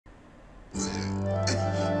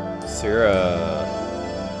Sarah.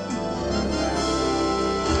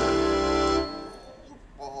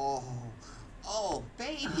 Oh, oh,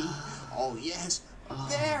 baby. Oh, yes.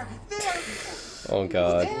 There, there. Oh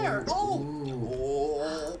god. There.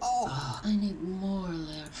 Oh, oh. I need more,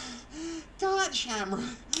 Larry. God, Shamrock.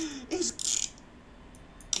 Is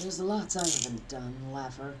There's lots I haven't done,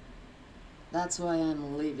 Laffer. That's why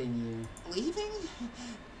I'm leaving you. leaving?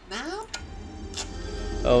 Now?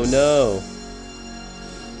 Oh no.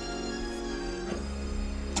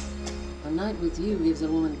 A night with you gives a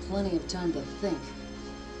woman plenty of time to think.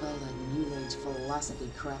 All that New Age philosophy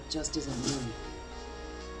crap just isn't me.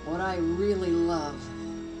 What I really love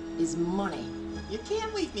is money. You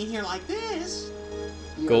can't leave me here like this.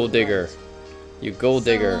 You're Gold digger. right. You gold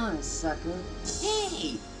So digger. long, sucker.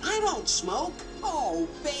 Hey, I don't smoke. Oh,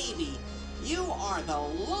 baby. You are the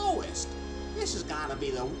lowest. This has got to be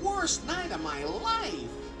the worst night of my life.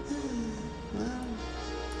 Well,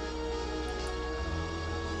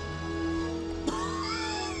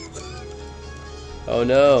 Oh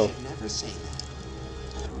no. should never say that.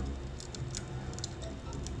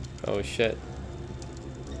 Oh shit.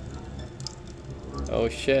 Oh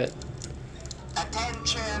shit.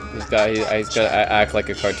 Attention. This guy, he's gonna act like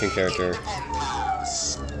a cartoon character.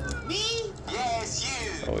 Penthouse. Me? Yes,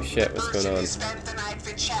 you. Oh shit, what's going Person who on? spent the night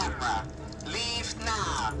with Shamra. Leave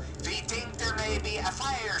now. We think there may be a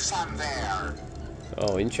fire somewhere.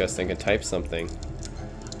 Oh, interesting. I can type something.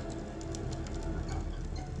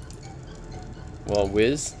 Well,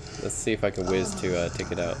 whiz. Let's see if I can whiz to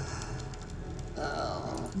take it out.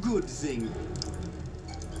 Good thing.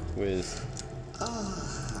 Whiz.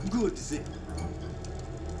 Good thing.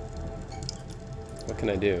 What can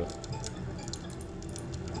I do?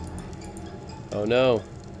 Oh no.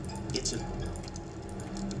 It's a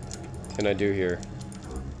What can I do here?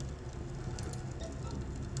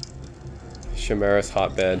 Chimera's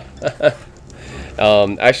hotbed.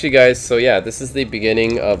 Actually, guys, so yeah, this is the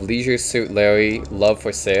beginning of Leisure Suit Larry Love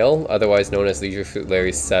for Sale, otherwise known as Leisure Suit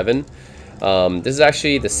Larry 7. This is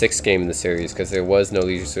actually the 6th game in the series because there was no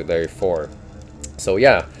Leisure Suit Larry 4. So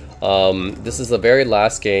yeah, this is the very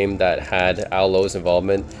last game that had Al Lowe's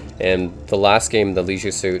involvement, and the last game, the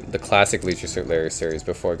Leisure Suit, the classic Leisure Suit Larry series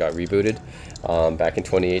before it got rebooted back in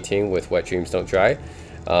 2018 with Wet Dreams Don't Dry.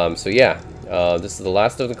 So yeah, this is the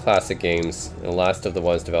last of the classic games, and the last of the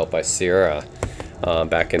ones developed by Sierra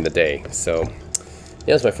back in the day. So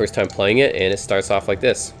yeah, it's my first time playing it, and it starts off like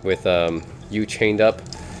this with you chained up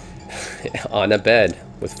on a bed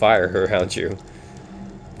with fire around you.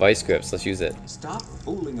 Vice grips, let's use it. Stop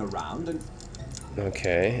fooling around and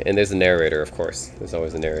Okay, and there's a narrator, of course. There's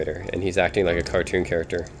always a narrator, and he's acting like a cartoon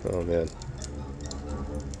character. Oh man.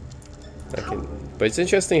 But it's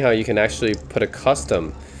interesting how you can actually put a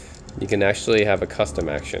custom. You can actually have a custom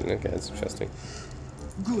action. Okay, that's interesting.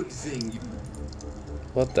 good thing you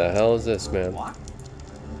What the hell is this, man? what?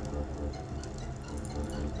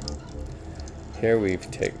 Here we've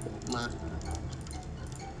taken.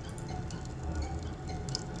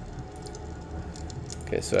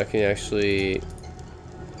 Okay, so I can actually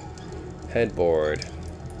headboard.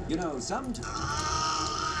 You know, sometimes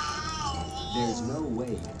there's no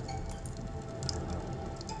way.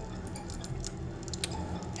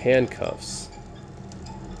 Handcuffs.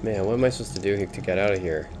 Man, what am I supposed to do here to get out of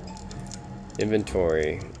here?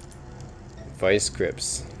 Inventory. Vice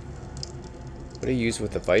grips. What do you use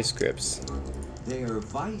with the vice grips? They're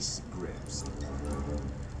vice grips.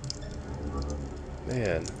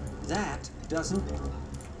 Man, That doesn't.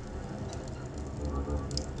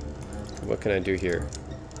 what can I do here?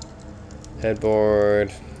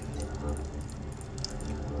 Headboard.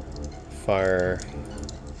 Fire.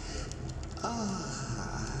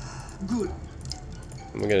 Good.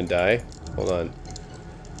 Am I gonna die? Hold on.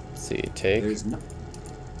 Let's see, take. There's no.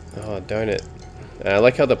 Oh, darn it. I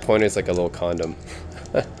like how the pointer's like a little condom.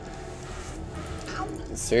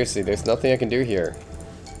 Seriously, there's nothing I can do here.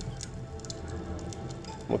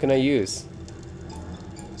 What can I use?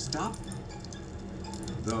 Stop.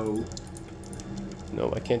 Though.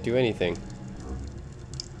 No, I can't do anything.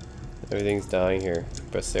 Everything's dying here.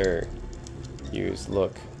 Press there. Use.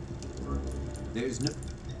 Look. There's no.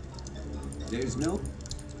 There's no.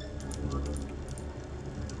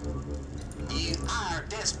 You are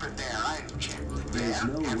desperate there, aren't you? There's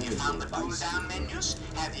Well, no have you way found the that I pull-down menus?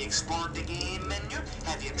 Have you explored the game menu?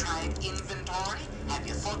 Have you tried inventory? Have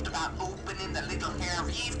you thought about opening the little hair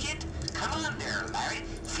weave kit? Come on there, Larry.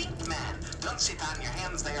 Think, man. Don't sit on your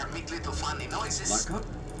hands there and make little funny noises. Like up.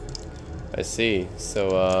 I see.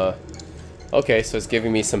 So, okay, so it's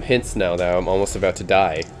giving me some hints now that I'm almost about to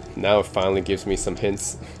die. Now it finally gives me some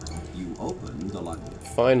hints. You open the lock.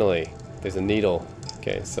 Finally. There's a needle.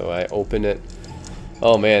 Okay, so I open it.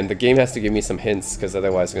 Oh man, the game has to give me some hints because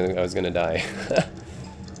otherwise I was gonna die.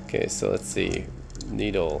 Okay, so let's see.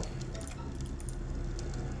 Needle.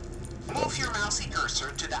 Move your mousey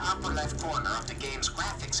cursor to the upper left corner of the game's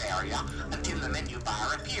graphics area until the menu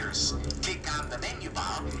bar appears. Click on the menu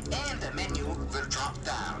bar and the menu will drop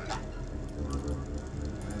down.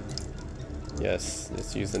 Yes,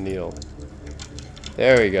 let's use the needle.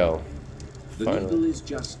 There we go. The Finally. needle is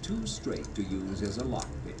just too straight to use as a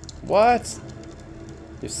lockpick. What?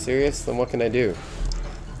 You serious? Then what can I do?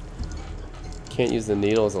 Can't use the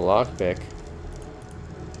needle as a lockpick.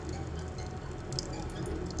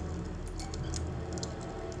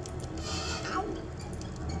 Ow!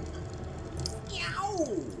 Yow!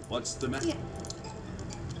 What's the matter?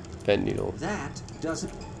 Bent needle. That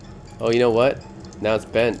doesn't. Oh, you know what? Now it's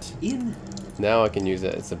bent. In. Now I can use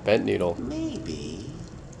it. It's a bent needle. Maybe.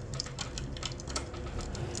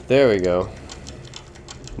 There we go.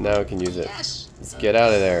 Now I can use it. Yes. Let's get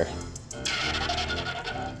out of there.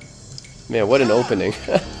 Man, what an opening.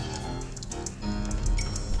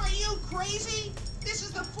 Are you crazy? This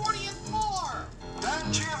is the 40th floor.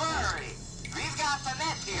 Don't you worry. We've got the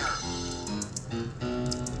net here.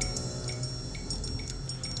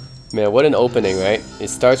 Man, what an opening, right? It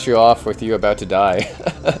starts you off with you about to die.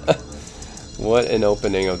 What an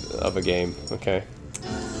opening of a game. Okay.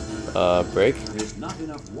 Break. There's not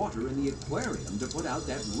enough water in the aquarium to put out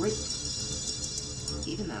that rate.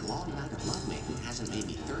 Even that long night of lovemaking hasn't made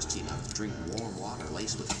me thirsty enough to drink warm water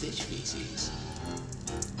laced with fish feces.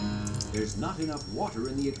 There's not enough water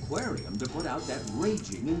in the aquarium to put out that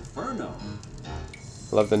raging inferno.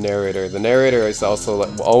 Love the narrator. The narrator is also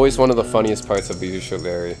like, always one of the funniest parts of Leisure Suit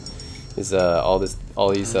Larry. Is all these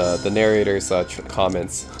the narrator's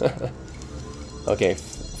comments. Okay,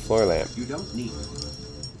 floor lamp. You don't need.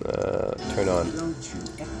 Turn on.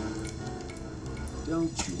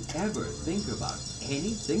 Don't you ever think about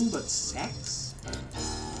anything but sex?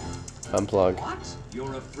 Unplug. What?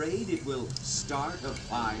 You're afraid it will start a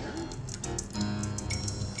fire?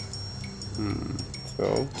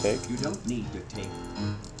 Throw. Take. You don't need to take.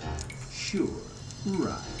 Sure.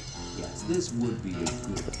 Right. Yes, this would be a good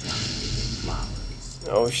time to get flowers.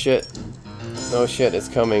 Oh shit. Oh shit, it's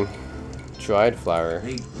coming. Dried flower.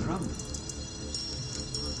 They crumble.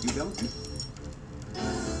 You don't.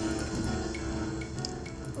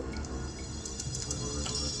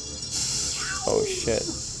 Oh shit.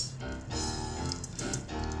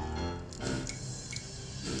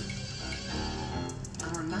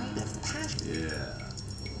 Our night of passion. Yeah.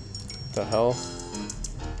 The hell?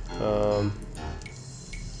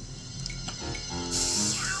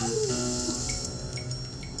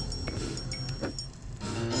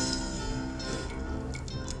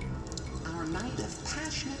 Our night of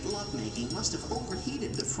passionate lovemaking must have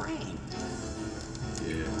overheated the frame.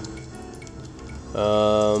 Yeah.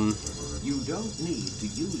 You don't need to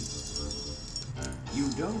use. You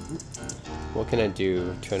don't. What can I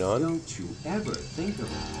do? Turn on? Don't you ever think of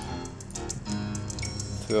it.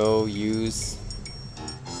 Throw, use.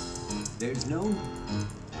 There's no.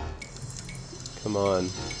 Come on.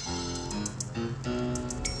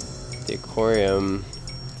 The aquarium.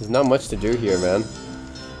 There's not much to do here, man.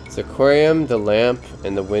 It's the aquarium, the lamp,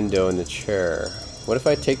 and the window, and the chair. What if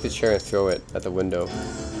I take the chair and throw it at the window?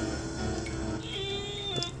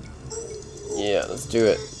 Yeah, let's do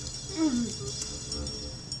it.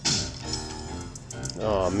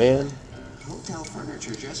 Oh man. Hotel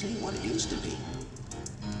furniture just ain't what it used to be.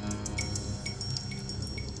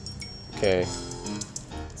 Okay.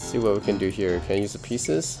 Let's see what we can do here. Can I use the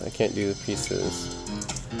pieces? I can't do the pieces.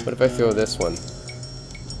 What if I throw this one?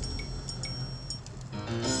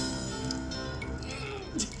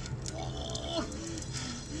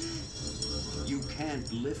 You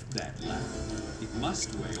can't lift that ladder. It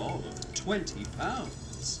must weigh all of 20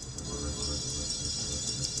 pounds.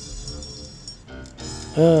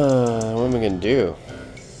 What am I gonna do?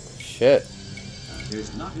 Shit.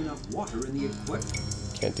 There's not enough water in the aquarium.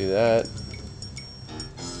 Can't do that.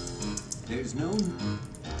 There's no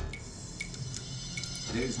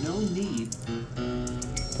need.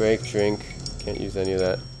 Break, drink. Can't use any of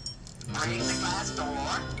that. Break the glass door.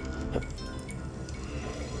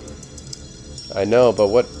 I know, but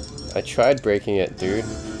what? I tried breaking it, dude.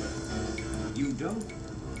 You don't.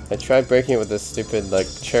 I tried breaking it with this stupid, like,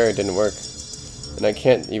 chair. It didn't work. And I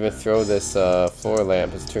can't even throw this floor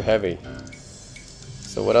lamp. It's too heavy.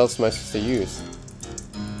 So what else am I supposed to use?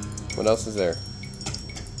 What else is there?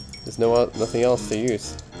 There's nothing else to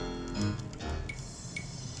use.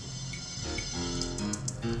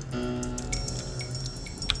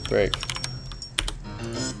 Break.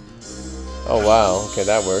 Oh wow, okay,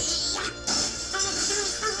 that worked.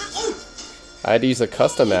 I had to use a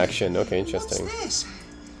custom action. Okay, interesting. What's this?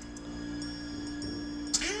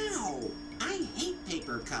 Ow! I hate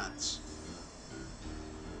paper cuts.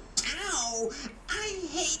 Ow! I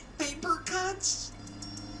hate paper cuts.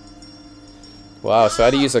 Wow, so I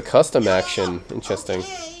had to use a custom action. Interesting.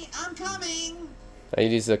 Okay, I'm coming. I had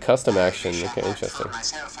to use a custom action. Okay, interesting.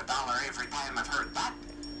 Myself $1 every time I've heard that.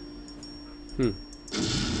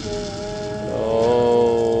 Oh.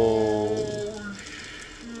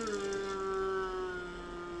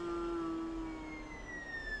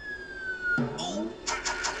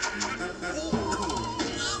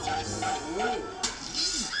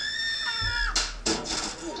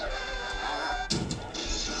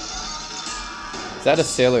 Is that a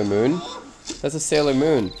Sailor Moon? That's a Sailor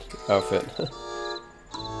Moon outfit.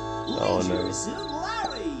 Oh no. Leisure Suit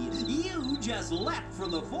Larry, you just leapt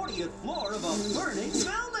from the 40th floor of a burning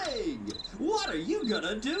building. What are you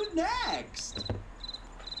gonna do next?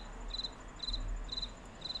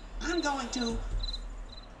 I'm going to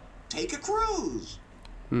take a cruise.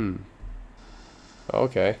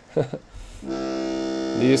 Okay.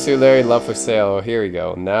 Leisure Suit Larry Love for Sale. Here we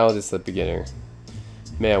go. Now this is the beginner.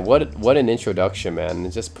 Man, what an introduction, man.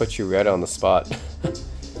 It just puts you right on the spot.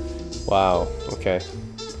 Wow. Okay.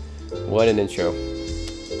 What an intro.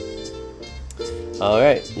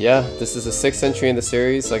 Alright, yeah, this is the 6th entry in the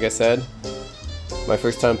series, like I said. My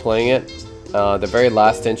first time playing it. The very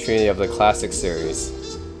last entry of the classic series.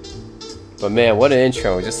 But man, what an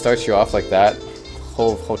intro. It just starts you off like that.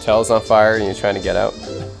 Whole hotel's on fire and you're trying to get out.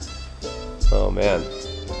 Oh man.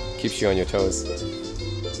 Keeps you on your toes.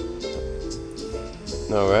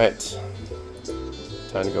 Alright.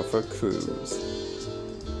 Time to go for a cruise.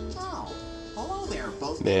 Oh, hello there,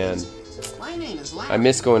 both. Man. My name is Larry. I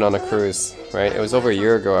miss going on a cruise, right? It was over a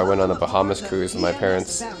year ago I went on the Bahamas cruise with my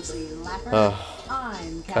parents. Kind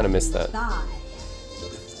of missed that.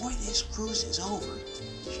 Before this cruise is over,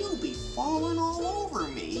 she'll be falling all over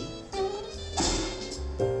me.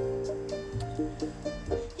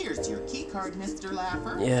 Here's your key card, Mr.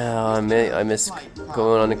 Laffer. Yeah, I miss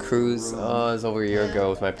going on a cruise. Oh, it was over a year ago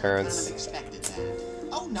with my parents Expected that.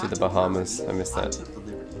 Oh, to the Bahamas. I missed I that. took the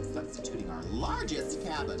liberty of substituting our largest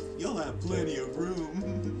cabin. You'll have plenty of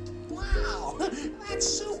room. Wow, that's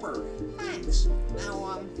super. Thanks.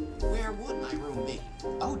 Now, where would my room be?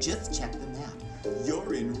 Oh, just check the map.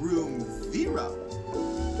 You're in room 0.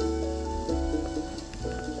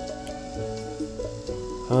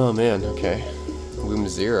 Oh man, okay. Room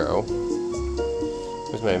 0.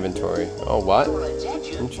 Where's my inventory? Oh, what?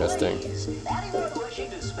 Interesting. Anyone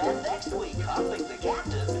wishing to spend next week helping the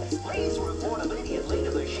captain, please report immediately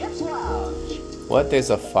to the ship's lounge. What? There's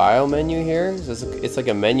a file menu here? It's like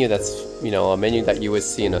a menu that's, you know, a menu that you would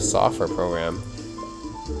see in a software program.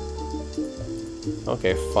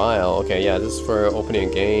 Okay, file. Okay, yeah, this is for opening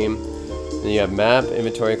a game. Then you have map,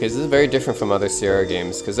 inventory, because this is very different from other Sierra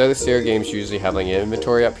games, because other Sierra games usually have like an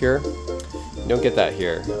inventory up here. You don't get that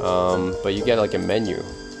here, but you get like a menu.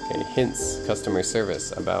 Okay, hints, customer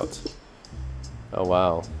service, about. Oh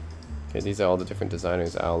wow. Okay, these are all the different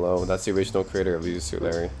designers. Aloe, that's the original creator of Leisure Suit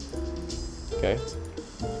Larry. Okay.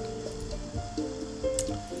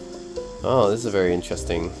 Oh, this is very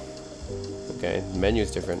interesting. Okay, the menu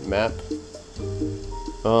is different. Map.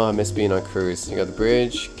 Oh, I miss being on cruise. You got the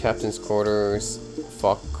bridge, captain's quarters,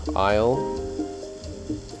 Fock Isle,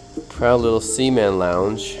 Proud Little Seaman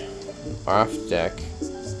Lounge, aft deck,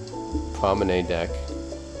 promenade deck,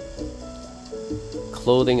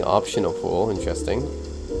 clothing optional pool, interesting.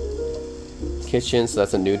 Kitchen, so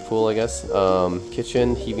that's a nude pool, I guess.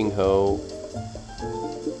 Kitchen, heaving ho.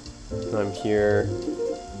 I'm here.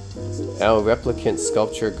 Our replicant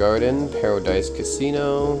sculpture garden, Paradise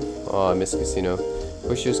Casino. Oh, I miss Casino.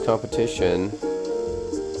 Pushers competition.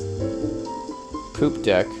 Poop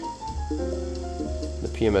deck. The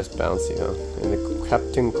PMS bouncy, huh? And the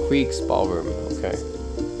Captain Queek's ballroom. Okay.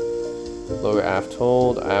 Lower aft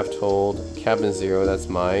hold, cabin 0, that's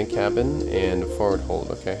my cabin, and forward hold.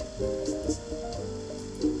 Okay.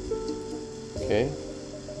 Okay.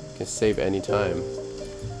 You can save any time.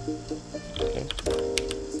 Okay.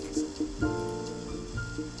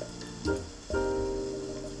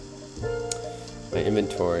 My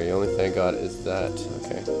inventory, the only thing I got is that.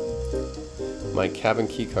 Okay. My cabin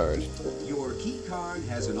key card. Your key card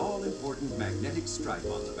has an all-important magnetic stripe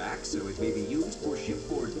on the back, so it may be used for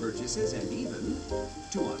shipboard purchases and even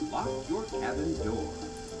to unlock your cabin door.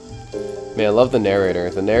 Man, I love the narrator.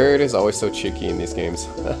 The narrator is always so cheeky in these games.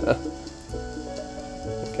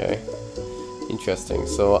 Okay. Interesting.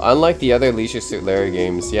 So, unlike the other Leisure Suit Larry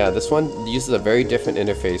games, yeah, this one uses a very different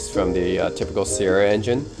interface from the typical Sierra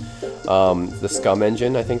engine. the Scum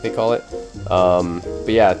engine, I think they call it.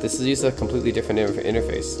 But yeah, this is used a completely different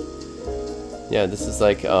interface. Yeah, this is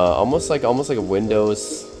like almost like a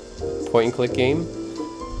Windows point and click game.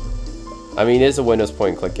 I mean, it is a Windows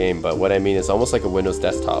point and click game, but what I mean is almost like a Windows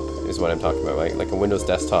desktop is what I'm talking about, right? Like a Windows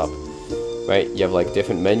desktop, right? You have like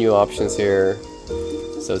different menu options here.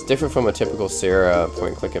 So it's different from a typical Sierra point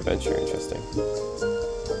and click adventure. Interesting.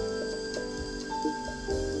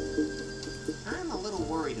 I'm a little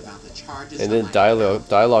worried about the charges. And then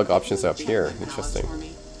dialogue options up here. Interesting.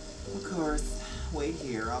 Of course. Wait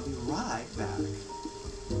here. I'll be right back.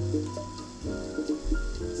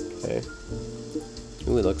 Okay.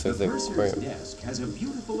 Ooh, it looks like the Purser's aquarium. desk has a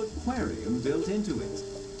beautiful aquarium built into it.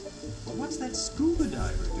 But what's that scuba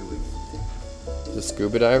diver doing? The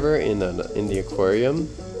scuba diver in the aquarium,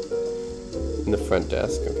 in the front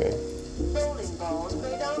desk. Okay. Bowling balls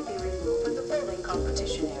may now be removed from the bowling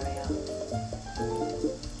competition area.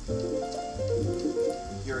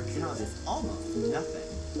 Your account is almost nothing,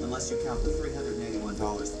 unless you count the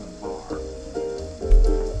 $381 from the bar.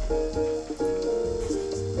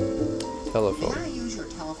 Telephone. Can I use your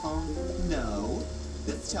telephone? No.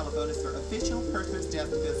 This telephone is for official Purser's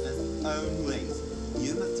Desk business only.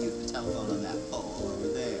 You must use the telephone on that pole over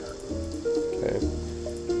there. Okay.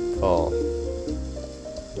 Call.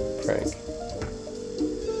 Prank.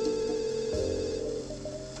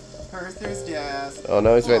 Purser's Desk. Oh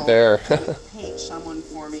no, he's right there. Page someone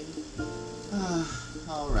for me.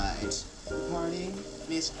 All right. Party,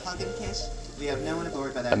 Miss Hugginkiss. We have no one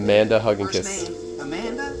aboard by that. Amanda name. Hugginkiss. First name,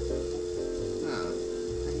 Amanda. Oh,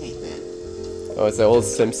 I hate that. Oh, it's the old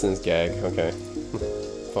Simpsons gag. Okay.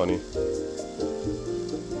 Funny.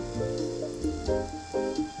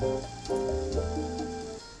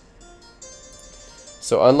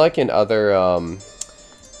 So unlike in other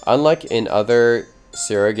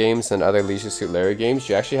Sierra games and other Leisure Suit Larry games,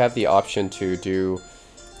 you actually have the option to do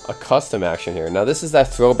a custom action here. Now this is that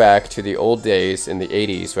throwback to the old days in the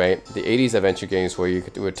 80s, right? The 80s adventure games where you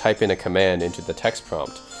would type in a command into the text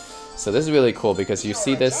prompt. So this is really cool because you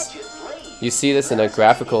see this in a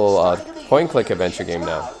graphical point-and-click adventure game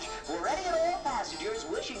now. For any and all passengers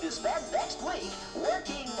wishing to spend next week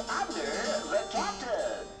working under the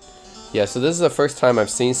captain. Yeah, so this is the first time I've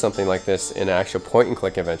seen something like this in an actual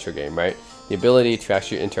point-and-click adventure game, right? The ability to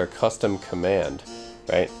actually enter a custom command,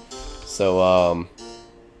 right? So,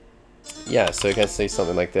 yeah, so you can say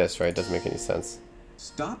something like this, right? It doesn't make any sense.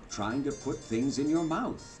 Stop trying to put things in your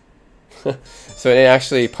mouth. So it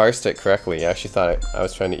actually parsed it correctly. I actually thought I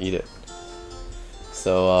was trying to eat it.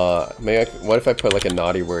 So, maybe what if I put like a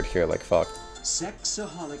naughty word here, like fuck?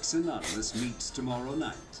 Sexaholics Anonymous meets tomorrow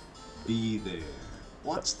night. Be there.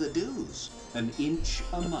 What's the dues? An inch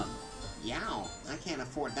a month. Yow, I can't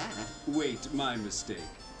afford that. Wait, my mistake.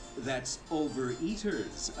 That's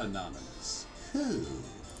Overeaters Anonymous. Who?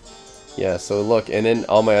 Yeah, so look, and then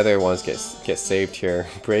all my other ones get saved here.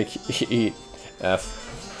 Break, eat, F.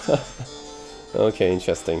 Okay,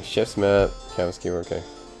 interesting. Ship's map, cabin skewer, okay.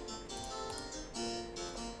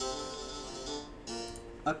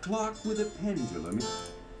 A clock with a pendulum.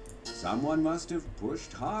 Someone must have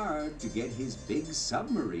pushed hard to get his big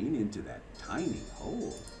submarine into that tiny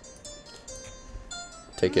hole.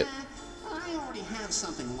 Take it. I already have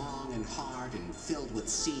something long and hard and filled with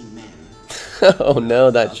sea men. Oh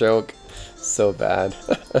no, that joke. So bad.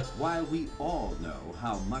 While we all know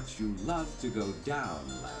how much you love to go down,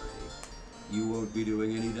 Larry, you won't be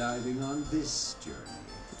doing any diving on this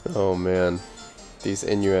journey. Oh man. These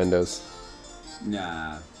innuendos.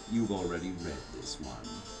 Nah, you've already read this one.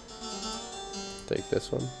 Take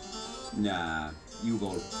this one. Nah, you've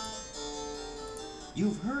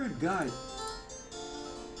heard guys.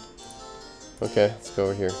 Okay, let's go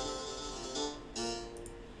over here.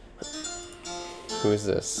 Who is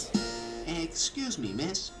this? Excuse me,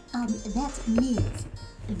 miss. That's Ms.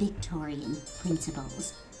 Victorian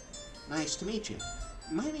Principles. Nice to meet you.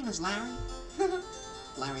 My name is Larry.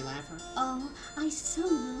 Larry Laffer. Oh, I so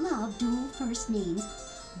love dual first names.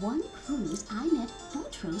 One cruise, I met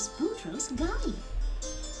Boutros Guy.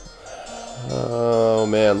 Oh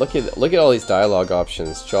man, look at all these dialogue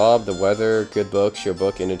options. Job, the weather, good books, your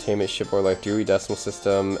book, entertainment, shipboard life, Dewey Decimal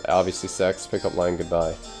System, obviously sex, pickup line,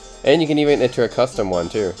 goodbye. And you can even enter a custom one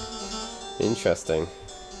too. Interesting.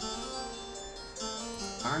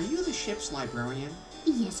 Are you the ship's librarian?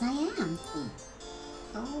 Yes, I am.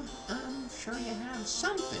 Oh, I'm sure you have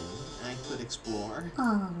something I could explore.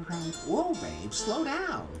 All right. Whoa, babe, slow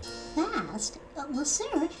down. Fast? Well,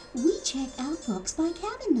 sir, we check out books by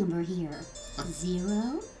cabin number here.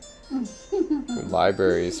 0.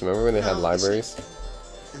 Libraries. Remember when they had No, libraries?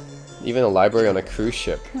 Even a library on a cruise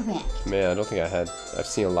ship. Correct. Man, I don't think I've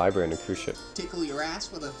seen a library on a cruise ship. Tickle your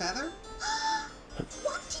ass with a feather?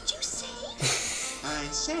 What did you say? I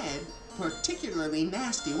said particularly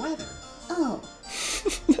nasty weather. Oh.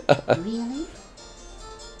 Really?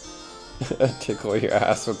 Tickle your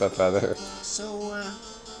ass with a feather. So,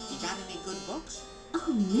 you got any good books?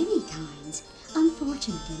 Oh, many kinds.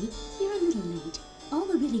 Unfortunately, you're a little late. All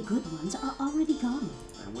the really good ones are already gone.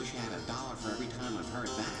 I wish I had $1 for every time I've heard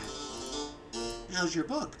that. How's your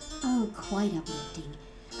book? Oh, quite uplifting.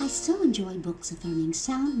 I so enjoy books affirming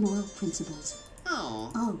sound moral principles.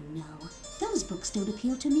 Oh, Oh no, those books don't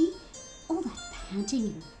appeal to me. All that panting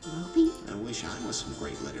and groping. I wish I was some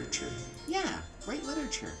great literature. Yeah, great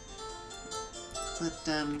literature. But,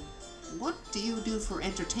 what do you do for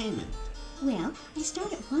entertainment? Well, I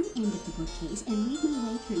start at one end of the bookcase and read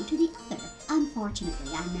my way through to the other.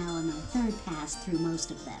 Unfortunately, I'm now on my third pass through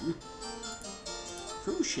most of them.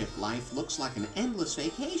 Cruise ship life looks like an endless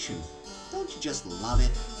vacation. Don't you just love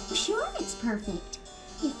it? Sure, it's perfect.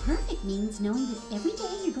 If perfect means knowing that every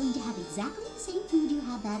day you're going to have exactly the same food you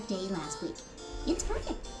had that day last week, it's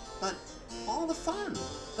perfect. But all the fun,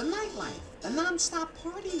 the nightlife, the non-stop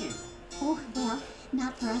partying. Oh, well,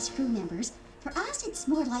 not for us crew members. For us, it's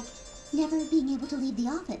more like never being able to leave the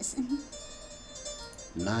office.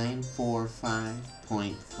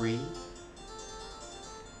 945.3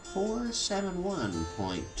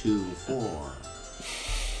 471.24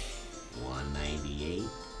 198.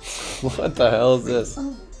 What the hell is this?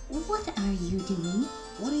 Oh, what are you doing?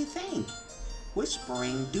 What do you think?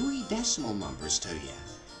 Whispering Dewey Decimal numbers to you.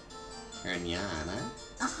 Herniana,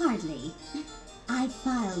 Hardly. I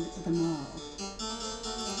filed them all.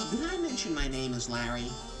 did I mention my name is Larry?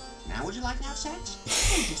 Now would you like to have sex?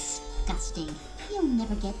 You're disgusting. You'll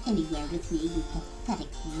never get anywhere with me, you pathetic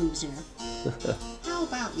loser. How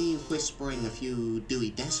about me whispering a few Dewey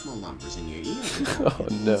Decimal numbers in your ear? Oh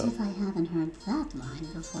As no. if I haven't heard that line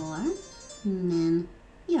before. Men,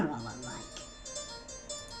 you're all alike.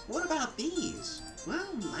 What about these? Well,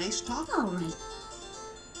 nice talk. All right.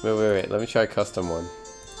 Wait. Let me try a custom one.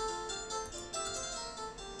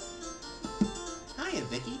 Hiya,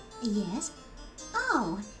 Vicky. Yes?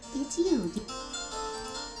 Oh, it's you.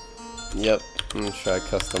 Yep. I'm gonna try a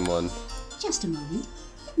custom one. Just a moment.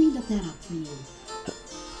 Let me look that up for you.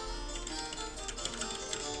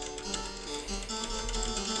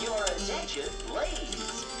 Your attention,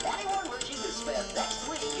 please. Anyone wishing to spend next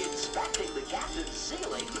week inspecting the captain's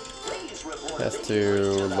ceiling, please report Has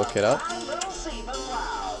immediately to the look it up. Fine Little Seaman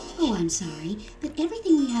Lounge. Oh, I'm sorry, but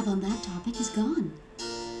everything we have on that topic is gone.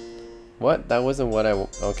 What? That wasn't what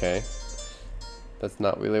okay. That's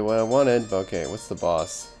not really what I wanted, but okay, what's the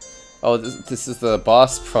boss? Oh, this is the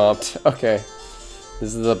boss prompt. Okay.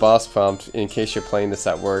 This is the boss prompt. In case you're playing this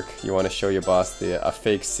at work, you want to show your boss a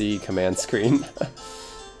fake C command screen.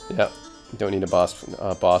 Yep. Don't need a boss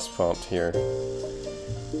prompt here.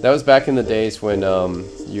 That was back in the days when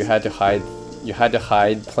you had to hide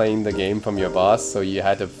playing the game from your boss, so you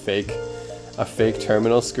had to fake a fake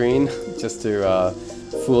terminal screen just to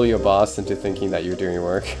fool your boss into thinking that you're doing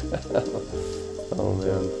work. Oh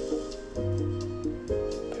man.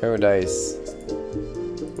 Paradise.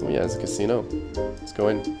 Oh yeah, it's a casino. Let's go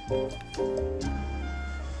in.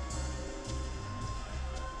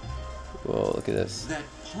 Whoa, look at this. That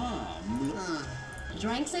palm.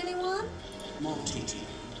 Drinks, anyone? Montiti.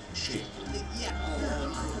 Shit. Yeah.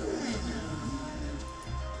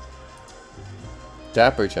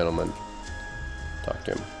 Dapper gentleman. Talk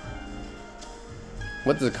to him.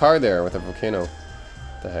 What, there's a car there with a volcano.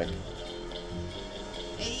 The heck?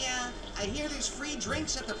 Hey, I hear there's free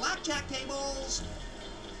drinks at the blackjack tables.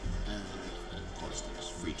 Of course, there's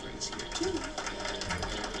free drinks here too.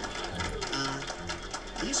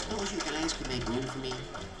 Do you suppose you guys could make room for me?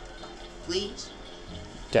 Please?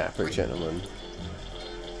 Dapper gentleman.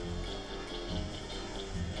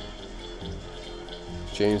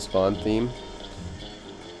 James Bond theme.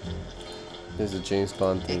 There's a James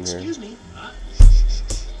Bond theme here. Excuse me.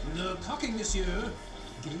 No talking, monsieur.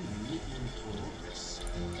 Game in progress.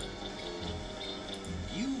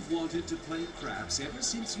 You've wanted to play craps ever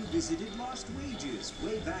since you visited Lost Wages,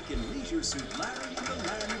 way back in Leisure Suit Larry in the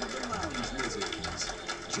land of the lounge wizards.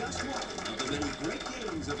 Just one of the many great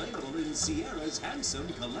games available in Sierra's handsome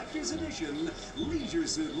collector's edition, Leisure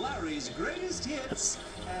Suit Larry's greatest hits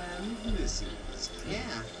and misses.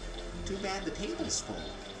 Yeah. Too bad the table's full.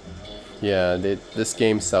 Yeah, this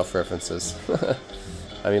game self-references.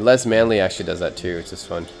 I mean, Les Manly actually does that too, which is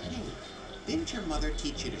fun. Hey, didn't your mother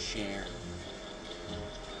teach you to share?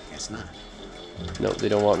 Guess not. No, they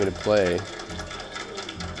don't want me to play.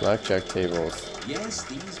 Blackjack tables. Yes,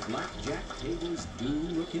 these blackjack tables do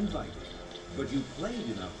look inviting. But you played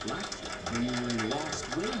enough blackjack when you were in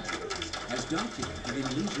Lost Wages, as documented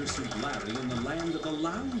in Leisure Suit Larry in the Land of the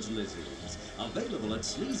Lounge Lizards. Available at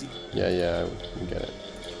Sleazy. Yeah, we get it.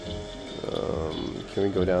 Can we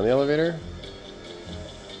go down the elevator?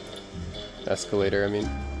 Escalator, I mean.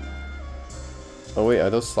 Oh wait, are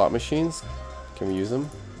those slot machines? Can we use them?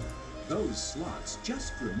 Those slots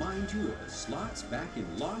just remind you of the slots back in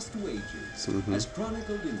Lost Wages, as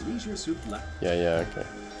chronicled in Leisure Suit Larry. Yeah, okay.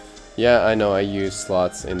 Yeah, I know, I use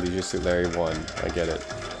slots in Leisure Suit Larry 1. I get it.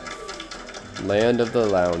 Land of the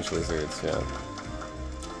Lounge Lizards, yeah.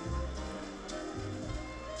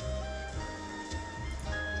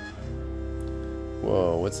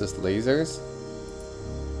 Whoa, what's this, lasers?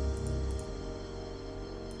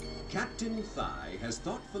 Captain Thigh has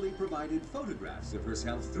thoughtfully provided photographs of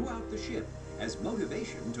herself throughout the ship as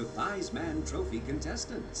motivation to Thigh's Man Trophy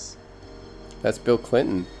contestants. That's Bill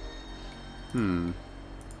Clinton.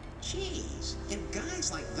 Jeez, if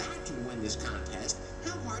guys like that can win this contest,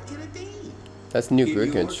 how hard can it be? That's Newt In your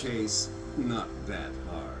Gingrich. case, not that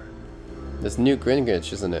hard. That's Newt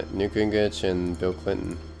Gingrich, isn't it? Newt Gingrich and Bill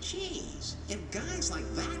Clinton. Jeez, if guys like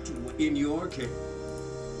that can win... In your case...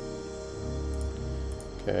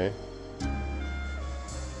 Okay.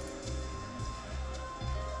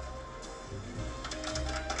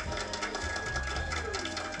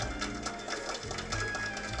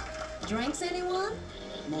 Drinks, anyone?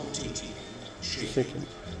 Maltese. Chicken.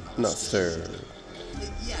 Not stir.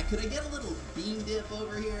 Yeah, could I get a little bean dip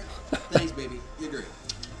over here? Thanks, baby. You're great.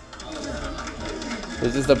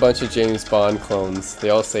 There's just a bunch of James Bond clones. They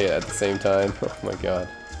all say it at the same time. Oh my god.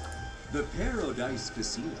 The Paradise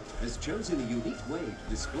Casino has chosen a unique way to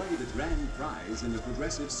display the grand prize in the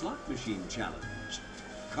Progressive Slot Machine Challenge.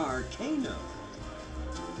 Carcano.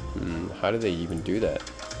 How do they even do that?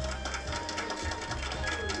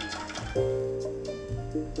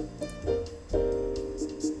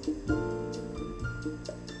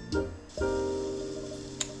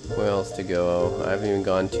 Where else to go? I haven't even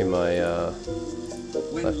gone to my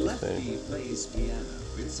When Lefty Lefty thing. plays piano,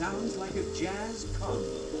 it sounds like a jazz combo.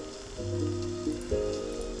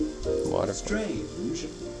 Waterfall. Strange,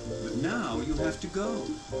 but now you have to go.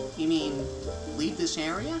 You mean, leave this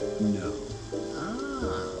area? No.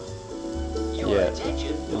 Ah. Your Yeah.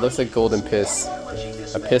 attention, It looks like golden piss.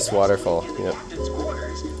 A piss waterfall. Yep. Captain's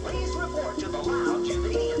quarters. Please report to the lounge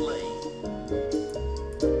immediately.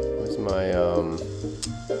 Where's my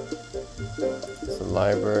it's the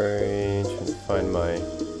library. Trying to find my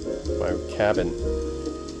cabin.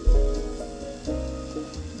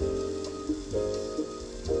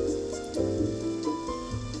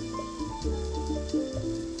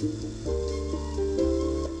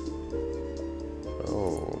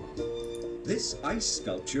 Oh. This ice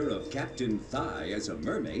sculpture of Captain Thigh as a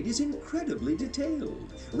mermaid is incredibly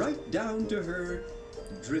detailed, right down to her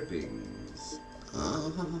drippings.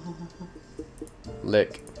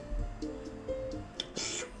 Lick.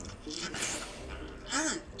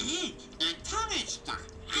 Tummy stuck.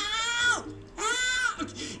 Ow! Ow!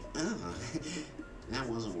 Oh, that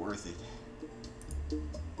wasn't worth it.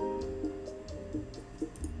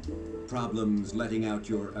 Problems letting out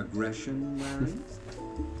your aggression, Larry?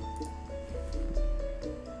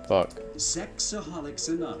 Fuck. Sexaholics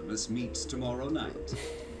Anonymous meets tomorrow night.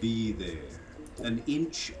 Be there. An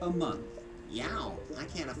inch a month. Yow, I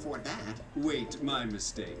can't afford that. Wait, my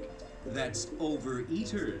mistake. That's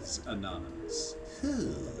Overeaters Anonymous.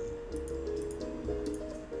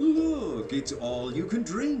 Look, it's all you can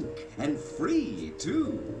drink. And free,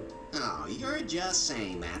 too. Oh, you're just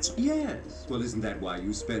saying that. So Yes. Well, isn't that why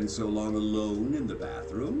you spend so long alone in the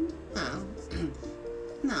bathroom? well,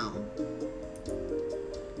 no.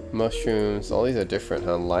 Mushrooms. All these are different,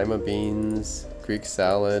 huh? Lima beans, Greek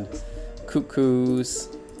salad, cuckoos.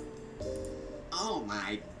 Oh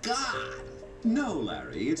my god! No,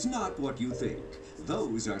 Larry, it's not what you think.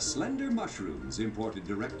 Those are slender mushrooms imported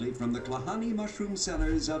directly from the Klahani mushroom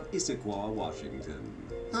cellars of Issaquah, Washington.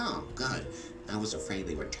 Oh, good. I was afraid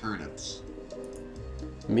they were turnips.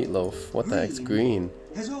 Meatloaf. What the heck's green?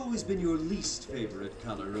 Has always been your least favorite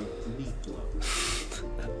color of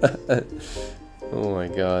meatloaf. Oh my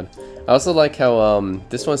god. I also like how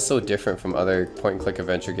this one's so different from other point-and-click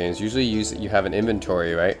adventure games. Usually you have an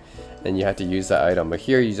inventory, right? And you have to use that item. But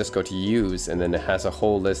here you just go to use, and then it has a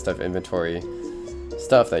whole list of inventory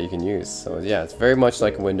stuff that you can use. So yeah, it's very much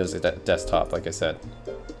like Windows desktop, like I said.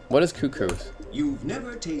 What is cuckoos? You've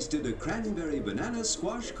never tasted a cranberry banana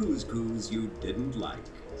squash couscous you didn't like.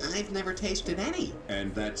 I've never tasted any.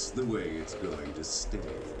 And that's the way it's going to stay.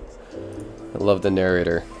 I love the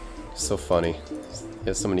narrator. So funny. He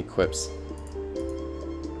has so many quips.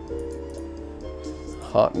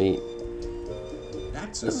 Hot meat.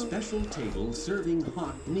 That's a special table serving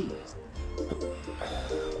hot meat.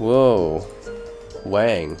 Whoa.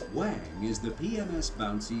 Wang. Wang is the PMS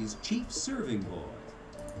Bouncy's chief serving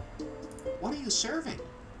boy. What are you serving?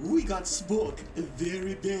 We got Spock, the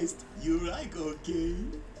very best. You like, okay?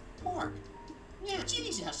 Pork. Yeah,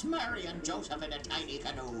 Jesus, Mary and Joseph in a tiny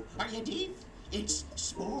canoe. Are you deep? It's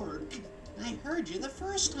Spork. I heard you the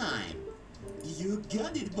first time. You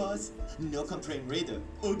got it, boss. No complaint radar.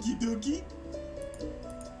 Okie dokie.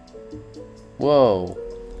 Whoa.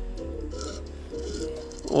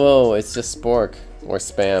 Whoa, it's just spork. Or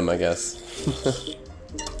spam, I guess.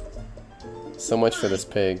 So much for this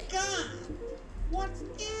pig. God, what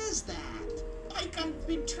is that? I've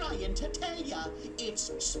been trying to tell ya. It's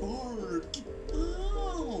Spork.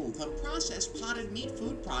 Oh, the processed potted meat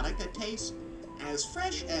food product that tastes as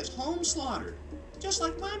fresh as home slaughtered. Just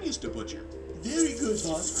like Mom used to butcher. Very good,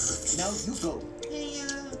 boss. Now you go. Hey,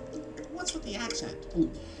 what's with the accent?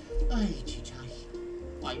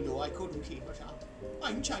 I know I couldn't keep it up.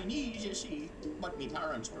 I'm Chinese, you see, but me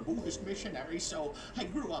parents were Buddhist missionaries, so I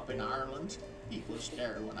grew up in Ireland. People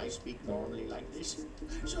stare when I speak normally like this.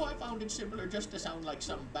 So I found it simpler just to sound like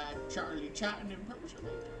some bad Charlie Chaplin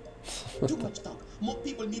impersonator. Too much talk. More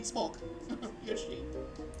people need smoke. You see.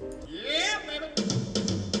 Yeah, baby.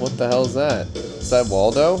 What the hell is that? Is that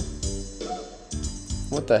Waldo?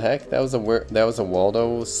 What the heck? That was a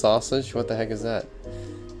Waldo sausage? What the heck is that?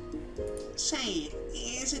 Say,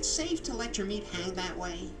 is it safe to let your meat hang that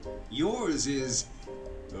way? Yours is...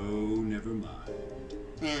 oh, never mind.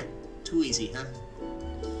 Eh, too easy, huh?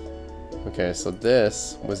 Okay, so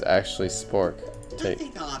this was actually spork. I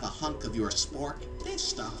think I'll have a hunk of your spork. This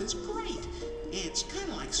stuff is great. It's kind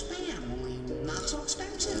of like Spam, only not so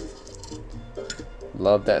expensive.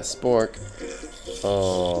 Love that spork.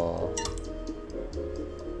 Oh.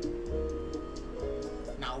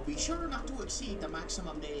 Now be sure not to exceed the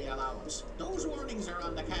maximum daily allowance. Those warnings are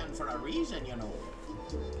on the can for a reason, you know.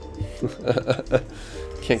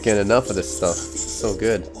 Can't get enough of this stuff. It's so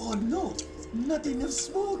good. Oh no, not enough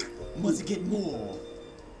smoke. Must get more.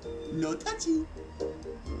 No touchy.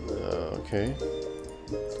 Okay.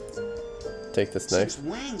 Take this Since knife.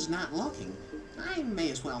 Wang's not looking, I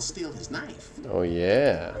may as well steal his knife. Oh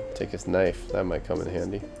yeah. Take his knife. That might come in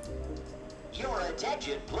handy. Your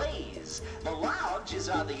attention, please. The lounge is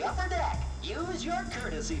on the upper deck. Use your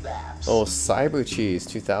courtesy maps. Oh, Cyber Cheese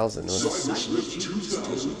 2000. Cyber Cheese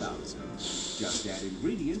 2000. Just add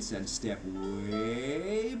ingredients and step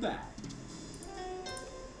way back.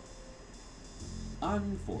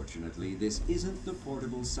 Unfortunately, this isn't the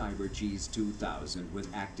portable Cyber Cheese 2000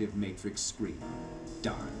 with active matrix screen.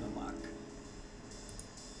 Darn the luck.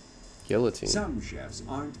 Guillotine. Some chefs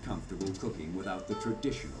aren't comfortable cooking without the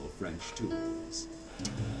traditional French tools.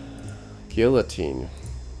 Guillotine.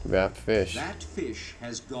 Wrapped fish. That fish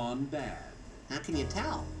has gone bad. How can you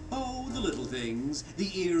tell? Oh, the little things.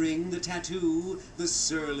 The earring, the tattoo, the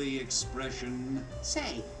surly expression.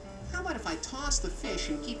 Say, how about if I toss the fish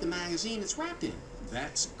and keep the magazine it's wrapped in?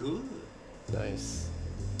 That's good. Nice.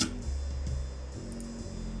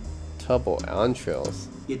 Tub of entrails.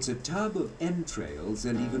 It's a tub of entrails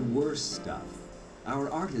and even worse stuff. Our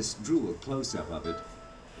artist drew a close-up of it,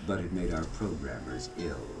 but it made our programmers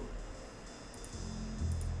ill.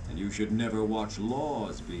 And you should never watch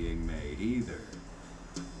laws being made either.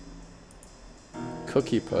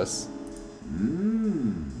 Cookie puss.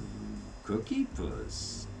 Mmm. Cookie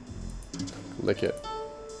puss. Lick it.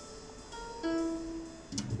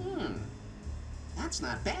 That's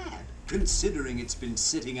not bad. Considering it's been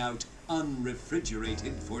sitting out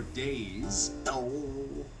unrefrigerated for days.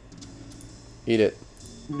 Oh. Eat it.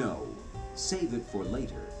 No, save it for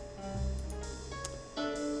later.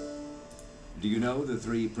 Do you know the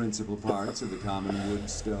three principal parts of the common wood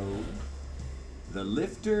stove? The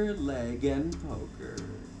lifter, leg, and poker.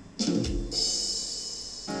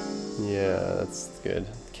 Yeah, that's good.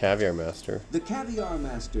 Caviar Master. The Caviar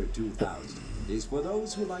Master 2000 is for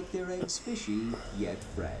those who like their eggs fishy, yet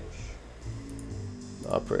fresh.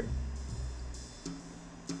 Operate.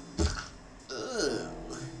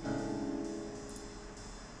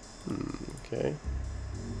 Okay.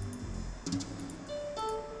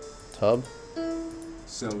 Tub.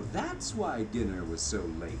 So that's why dinner was so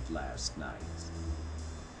late last night.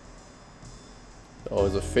 Oh,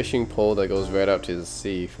 there's a fishing pole that goes right out to the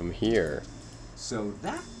sea from here. So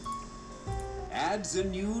that adds a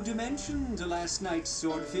new dimension to last night's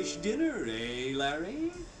swordfish dinner, eh,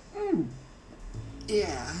 Larry?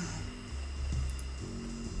 Yeah.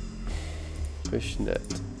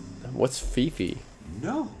 Fishnet. What's Fifi?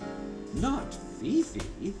 No, not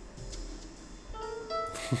Fifi.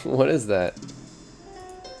 What is that?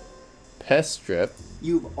 test strip.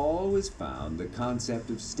 You've always found the concept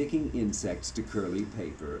of sticking insects to curly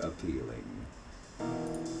paper appealing.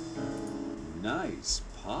 Nice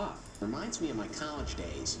pot. Reminds me of my college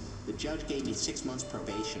days. The judge gave me 6 months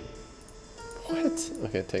probation. What?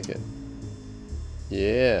 Okay, take it.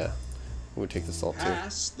 Yeah. We'll take the salt too.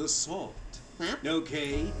 Pass the salt. Huh?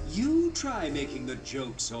 Okay, you try making the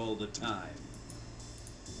jokes all the time.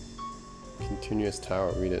 Continuous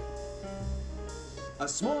tower, read it. A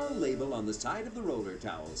small label on the side of the roller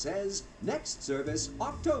towel says, next service,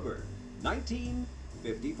 October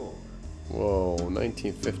 1954. Whoa,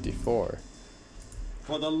 1954.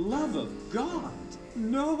 For the love of God,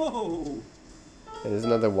 no! And there's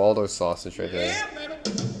another Waldo sausage right there.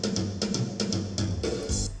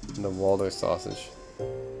 And the Waldo sausage.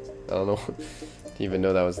 I don't know. Didn't even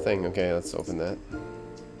know that was a thing. Okay, let's open that.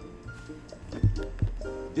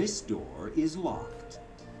 This door is locked.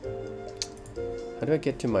 How do I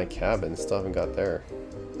get to my cabin? Still haven't got there.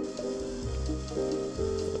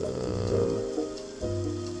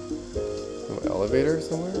 No elevator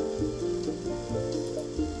somewhere?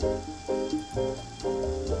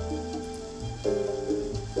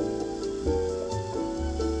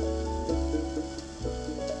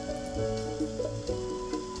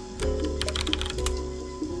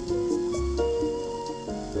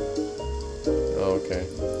 Oh, okay.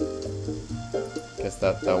 Guess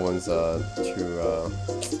that one's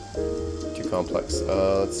too complex.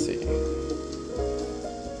 Let's see.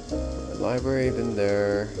 Library, been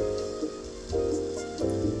there.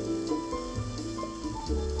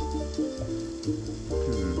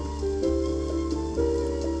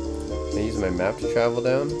 Can I use my map to travel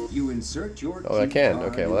down? You insert your Oh, I can. key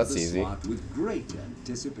card Okay, well, into that's the easy. slot with great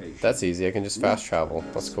anticipation. That's easy. I can just fast travel.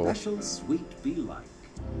 That's cool. Special sweet be like.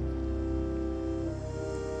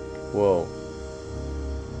 Whoa.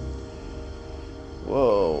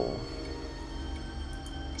 Whoa.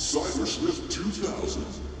 Cybersmith 2000.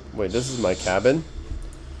 Wait, this is my cabin?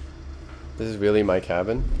 This is really my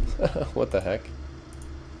cabin? What the heck?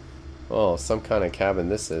 Oh, some kind of cabin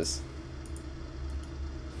this is.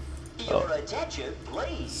 Your attention,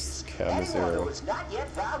 please. Cabin Anyone zero. who has not yet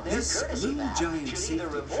found their This courtesy little map giant should safety either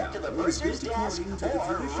report to the shower was purser's built desk according to the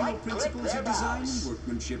or traditional right-click principles their of design mouse. and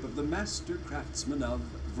workmanship of the master craftsman of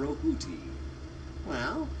Vrohuti.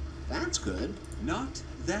 Well, that's good. Not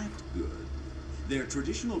that good. Their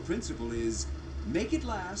traditional principle is make it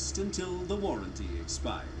last until the warranty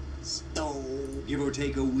expires. Oh, Give or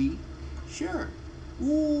take a week. sure.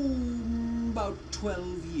 Ooh, about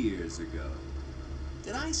 12 years ago.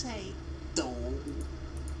 Did I say oh?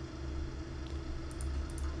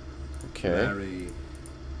 Okay. Larry,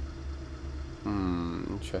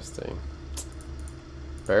 Interesting.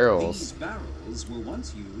 Barrels. these barrels were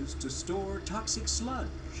once used to store toxic sludge,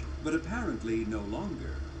 but apparently no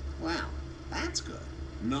longer. Well, that's good.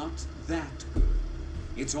 Not that good.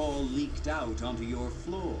 It's all leaked out onto your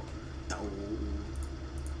floor. Oh,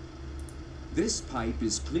 This pipe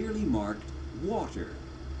is clearly marked water,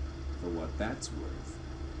 for what that's worth.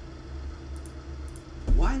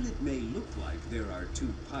 While it may look like there are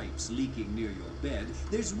 2 pipes leaking near your bed,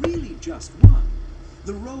 there's really just one.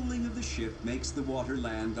 The rolling of the ship makes the water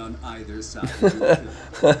land on either side of your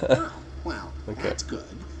pillow. oh, well, Okay. that's good,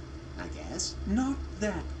 I guess. Not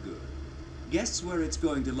that good. Guess where it's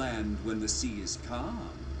going to land when the sea is calm?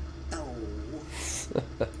 Oh,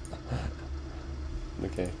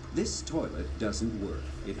 Okay. This toilet doesn't work.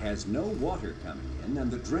 It has no water coming in, and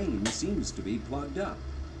the drain seems to be plugged up.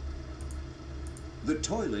 The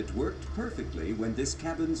toilet worked perfectly when this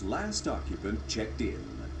cabin's last occupant checked in.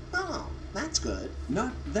 oh, that's good.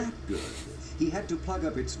 Not that good. He had to plug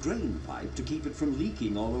up its drain pipe to keep it from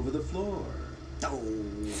leaking all over the floor. Oh,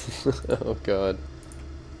 Oh god.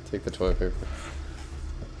 Take the toilet paper.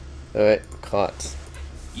 Alright, caught.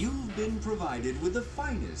 You've been provided with the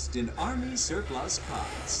finest in Army surplus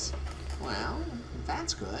pots. well,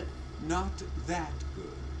 that's good. Not that good.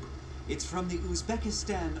 It's from the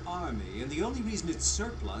Uzbekistan Army, and the only reason it's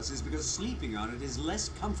surplus is because sleeping on it is less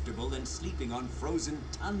comfortable than sleeping on frozen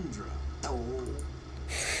tundra. Oh,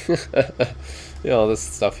 Yeah, all this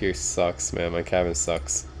stuff here sucks, man. My cabin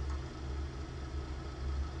sucks.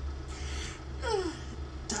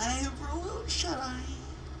 time for a little shut-eye.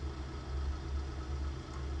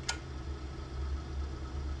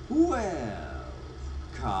 Well,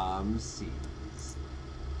 calm seas.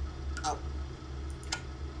 Oh,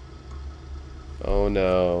 Oh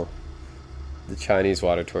no. The Chinese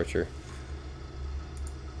water torture.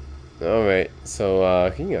 Alright, so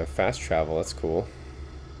you can get fast travel, that's cool.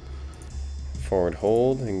 Forward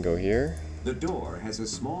hold and go here. The door has a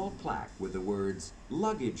small plaque with the words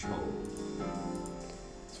luggage hold.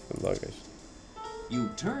 with luggage. You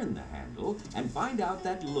turn the handle and find out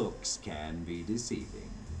that looks can be deceiving.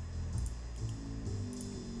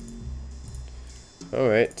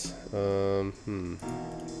 Alright.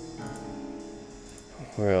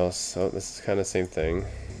 Where else? Oh, this is kind of the same thing.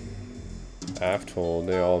 Afthold,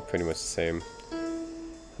 they're all pretty much the same.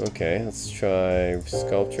 Okay, let's try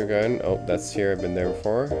Sculpture Garden. Oh, that's here, I've been there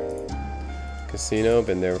before. Casino,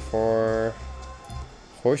 been there before.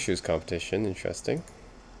 Horseshoes competition, interesting.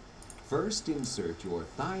 First, insert your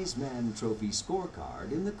Theisman Trophy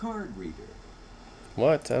scorecard in the card reader.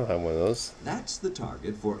 What? I don't have one of those. That's the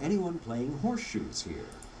target for anyone playing horseshoes here.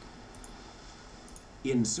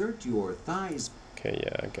 Insert your thighs. Okay,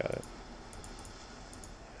 yeah, I got it.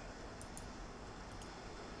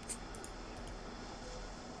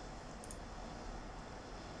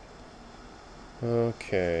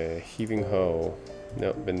 Okay, heaving ho.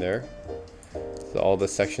 Nope, been there. So all the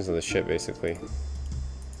sections of the ship, basically.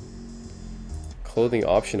 Clothing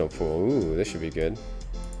optional pool. Ooh, this should be good.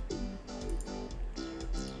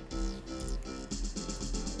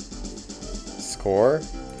 Score?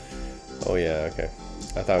 Oh yeah, okay.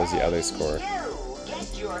 I thought it was the other score. You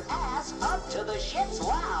get your ass up to the ship's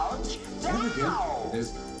lounge now.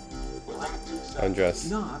 There's Undress.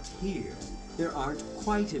 not here. There aren't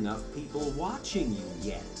quite enough people watching you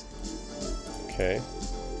yet. Okay.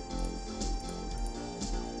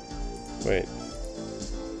 Wait.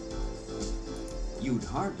 You'd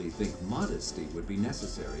hardly think modesty would be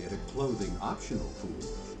necessary at a clothing optional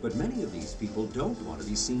pool, but many of these people don't want to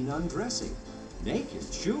be seen undressing. Naked,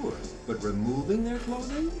 sure, but removing their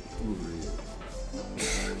clothing? Really?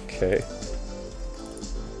 Okay.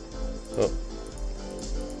 Oh.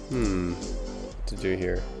 What to do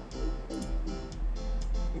here?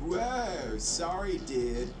 Whoa, sorry,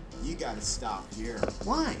 dude. You gotta stop here.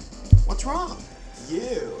 Why? What's wrong?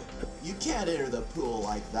 You can't enter the pool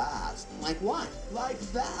like that. Like what? Like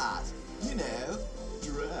that. You know,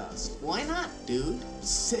 dressed. Why not, dude?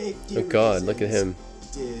 Safety Oh god, look at reasons, him.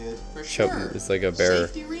 Dude. For Chub- sure. it's like a bear.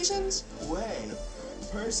 Safety reasons? Wait.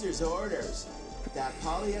 Purser's orders. That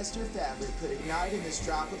polyester fabric could ignite in this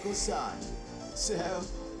tropical sun. So,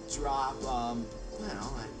 drop, Well,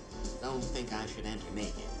 I don't think I should enter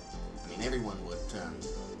naked. I mean, everyone would,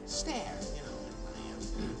 stare, you know,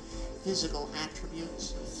 at my, physical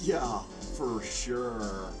attributes. yeah, for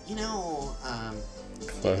sure. You know,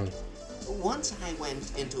 Clown. once I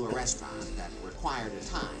went into a restaurant that required a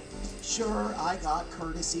time. Sure, I got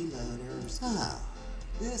courtesy loaders. Oh,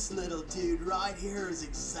 This little dude right here is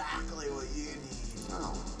exactly what you need.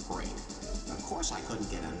 oh, great. Of course I couldn't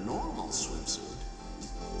get a normal swimsuit.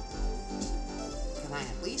 Can I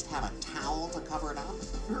at least have a towel to cover it up?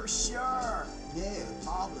 For sure. No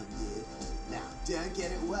problem, dude. Now, don't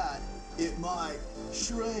get it wet. It might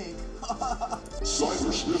shrink.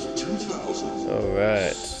 Cybersmith 2000.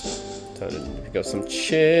 Alright. Time to pick up some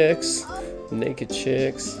chicks. Naked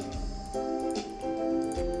chicks.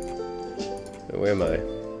 Where am I?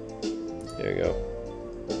 There we go.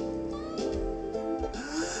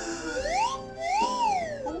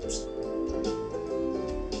 Oops.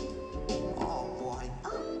 Oh, boy.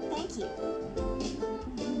 Oh, thank you.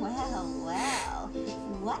 Well,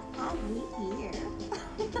 what have we here?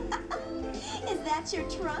 Is that your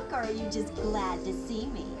trunk, or are you just glad to see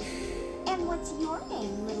me? And what's your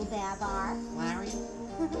name, little Babar? Larry?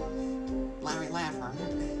 Larry Laffer.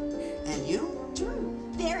 And you? Drew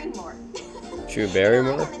Barrymore. Drew You know,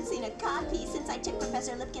 Barrymore? I haven't seen a copy since I took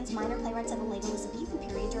Professor Lipkin's minor playwrights of the late Elizabethan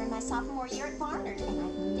period during my sophomore year at Barnard, and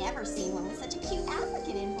I've never seen one with such a cute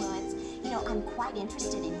African influence. You know, I'm quite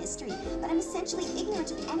interested in history, but I'm essentially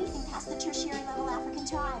ignorant of anything past the tertiary level African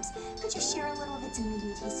tribes. Could you share a little of its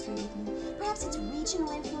immediate history with me? Perhaps its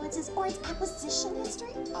regional influences or its acquisition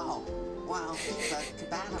history? Oh, well, the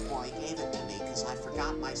cabana boy gave it to me because I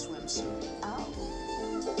forgot my swimsuit.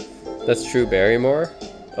 Oh. That's Drew Barrymore?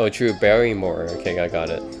 Oh, Drew Barrymore. Okay, I got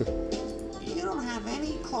it. You don't have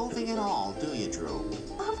any clothing at all, do you, Drew?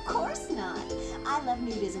 Of course not. I love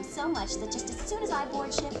nudism so much that just as soon as I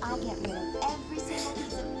board ship, I get rid of every single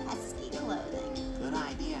piece of pesky clothing. Good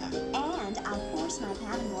idea. And I force my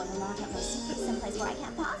cabin boy to lock up my secret someplace where I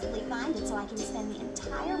can't possibly find it, so I can spend the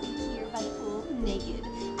entire week here by the pool naked.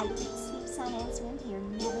 I eat, sleep, sun, and swim here,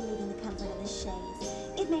 never leaving the comfort of the chaise.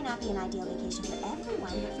 It may not be an ideal vacation for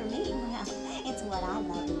everyone, but for me, well, it's what I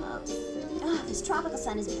love most. Oh, this tropical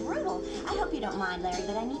sun is brutal. I hope you don't mind, Larry,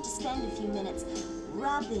 but I need to spend a few minutes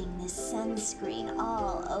rubbing this sunscreen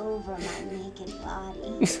all over my naked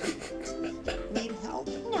body. Need help?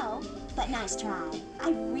 No, but nice try.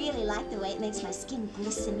 I really like the way it makes my skin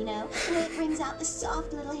glisten, you know? The way it brings out the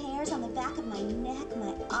soft little hairs on the back of my neck,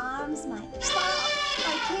 my arms, my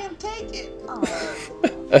can't take it. Oh,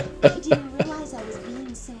 I didn't realize I was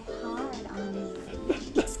being so hard on you.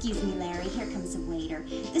 Excuse me, Larry. Here comes a waiter.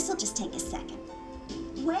 This'll just take a second.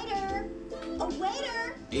 Waiter! Oh,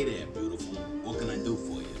 waiter! Hey there, beautiful. What can I do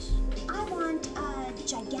for you? I want a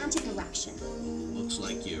gigantic erection. Looks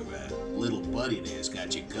like your little buddy there's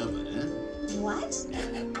got you covered, huh? What?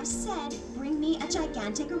 I said, bring me a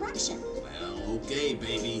gigantic erection. Well, okay,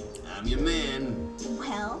 baby. I'm your man.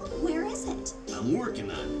 Well, where is it? I'm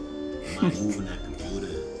working on it. Am I moving that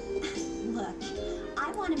computer? Look,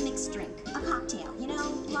 I want a mixed drink, a cocktail. You know,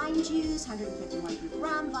 lime juice, 151 proof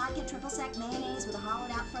rum, vodka, triple sec mayonnaise with a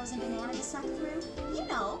hollowed out frozen banana to suck through. You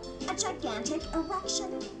know, a gigantic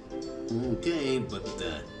erection. Okay, but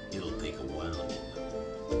it'll take a while.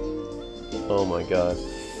 Oh my god.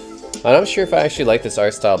 I'm not sure if I actually like this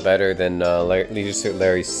art style better than Leisure Suit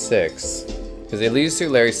Larry 6. Because in Leisure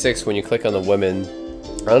Suit Larry 6, when you click on the women,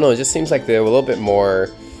 I don't know, it just seems like they're a little bit more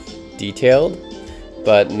detailed.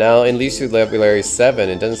 But now in Leisure Suit Larry 7,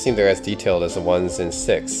 it doesn't seem they're as detailed as the ones in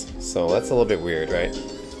 6. So that's a little bit weird, right?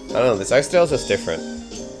 I don't know, this art style is just different.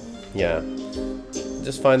 Yeah. I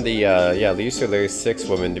just find the Leisure Suit Larry 6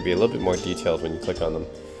 women to be a little bit more detailed when you click on them.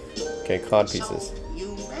 Okay, cod pieces. So,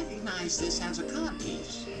 you recognize this as a cod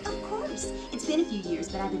piece? Of course. It's been a few years,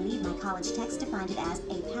 but I believe my college text defined it as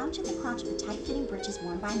a pouch at the crotch of the tight-fitting breeches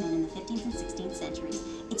worn by men in the 15th and 16th centuries.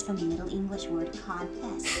 It's from the Middle English word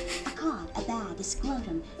cod-pess. A cod, a bag, a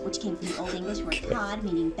scrotum, which came from the Old English word cod,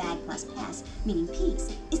 meaning bag plus pess, meaning piece.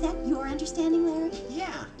 Is that your understanding, Larry?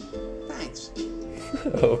 Yeah. Thanks.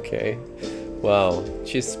 Okay. Wow,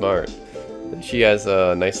 she's smart. She has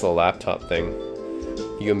a nice little laptop thing.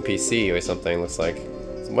 UMPC or something, looks like.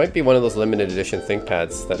 It might be one of those limited edition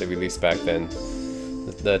ThinkPads that they released back then.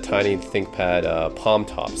 The tiny ThinkPad palm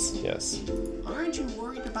tops, yes. Aren't you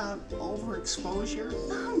worried about overexposure?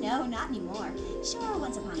 Oh no, not anymore. Sure,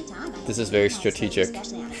 once upon a time I This is very strategic.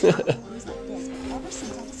 especially on a tropical cruise like this, but ever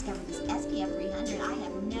since I discovered this SPF 300, I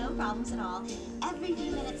have no problems at all. Every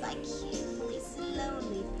few minutes I carefully,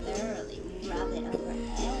 slowly, thoroughly rub it over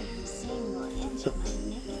every single inch of my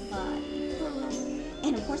naked body.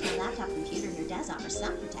 And of course my laptop computer here does offer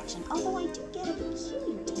some protection, although I do get a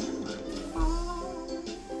peculiar tan line. Oh,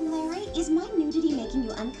 Larry, is my nudity making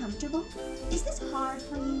you uncomfortable? Is this hard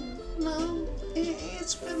for you? No,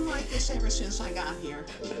 it's been like this ever since I got here.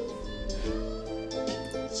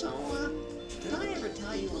 So, did I ever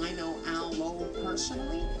tell you I know Al Lowe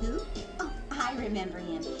personally? Who? Oh, I remember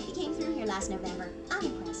him. He came through here last November.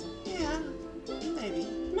 Unimpressive. Yeah, maybe.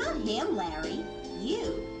 Not him, Larry.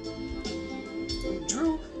 You.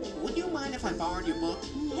 Drew, would you mind if I borrowed your book?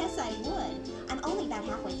 Yes, I would. I'm only about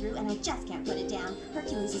halfway through and I just can't put it down.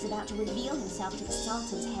 Hercules is about to reveal himself to the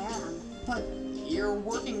Sultan's harem. But you're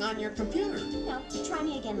working on your computer. No, try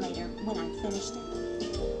me again later when I've finished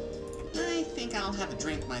it. I think I'll have a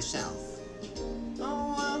drink myself.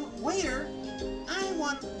 Oh, waiter, I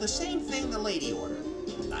want the same thing the lady ordered.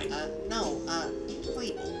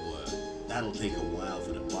 Wait. Oh, that'll take a while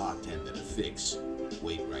for the bartender to fix.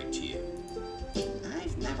 Wait right here.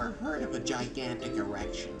 I've never heard of a gigantic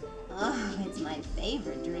erection. Oh, it's my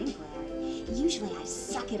favorite drink, Larry. Usually I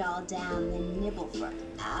suck it all down, then nibble for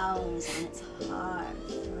hours on its hard,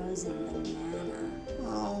 frozen banana.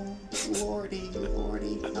 Oh, lordy,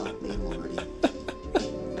 lordy, help me, lordy.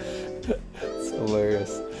 It's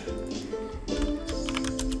hilarious.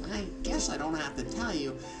 I guess I don't have to tell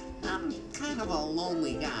you, I'm kind of a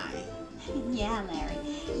lonely guy. Yeah, Larry,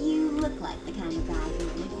 you look like the kind of guy who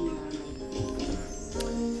would be lonely.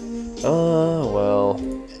 Oh, well.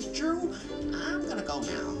 Drew, I'm gonna go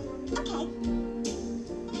now. Okay.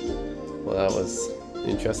 Well, that was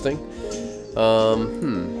interesting.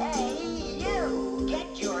 Hey, you! Get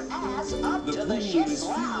your ass up The to pool the is ship's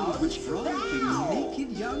filled lounge with frolicking, now!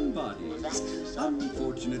 naked young bodies.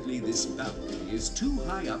 Unfortunately, this balcony is too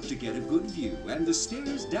high up to get a good view, and the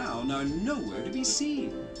stairs down are nowhere to be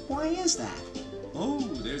seen. Why is that? Oh,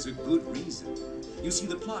 there's a good reason. You see,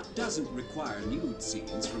 the plot doesn't require nude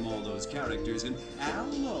scenes from all those characters, and Al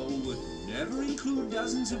Lowe would never include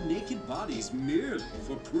dozens of naked bodies merely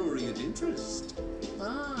for prurient interest.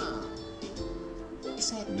 Ah.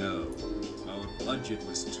 Is that... No, our budget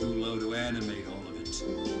was too low to animate all of it.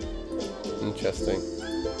 Interesting.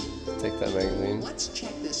 Take that magazine. Let's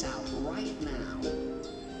check this out right now.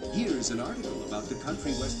 Here's an article about the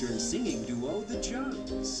country western singing duo, the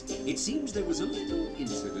Jugs. It seems there was a little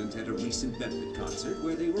incident at a recent benefit concert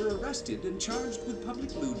where they were arrested and charged with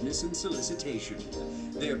public lewdness and solicitation.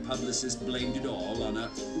 Their publicist blamed it all on a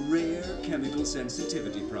rare chemical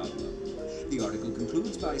sensitivity problem. The article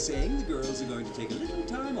concludes by saying the girls are going to take a little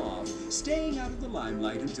time off, staying out of the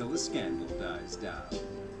limelight until the scandal dies down.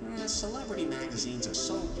 Celebrity magazines are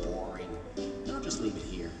so boring. I'll just leave it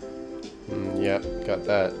here. Yeah, got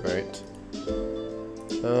that right.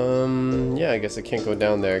 Yeah, I guess I can't go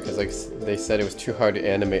down there because like they said it was too hard to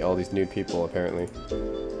animate all these nude people apparently.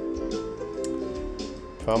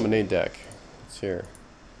 Promenade deck. It's here.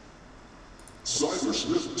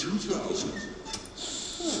 Cybersmith 2000.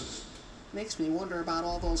 Makes me wonder about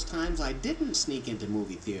all those times I didn't sneak into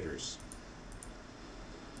movie theaters.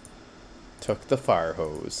 Took the fire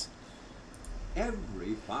hose.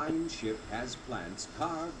 Every fine ship has plants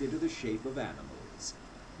carved into the shape of animals.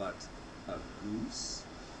 But a goose?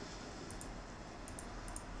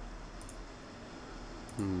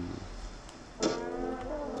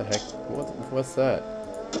 The heck? What's that?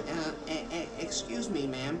 Excuse me,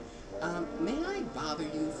 ma'am. May I bother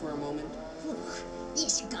you for a moment?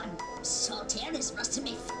 This gun saltaire is rusting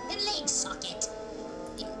me f***ing leg socket.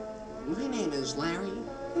 My name is Larry.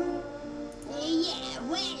 Yeah,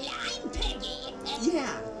 well, I'm Peggy.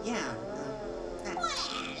 Yeah. Well,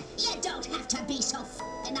 you don't have to be so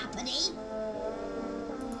f***ing uppity.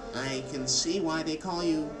 I can see why they call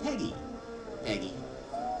you Peggy. Peggy.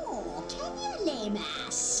 Oh, can you lame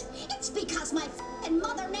ass? It's because my f***ing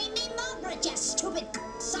mother named me Margaret, you stupid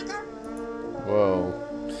sucker. Whoa.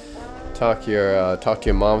 Talk to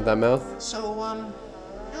your mom with that mouth? So,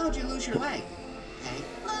 how'd you lose your leg? Hey?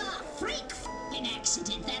 Freak f***ing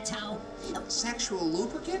accident, that's how. Sexual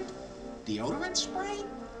lubricant? Deodorant spray?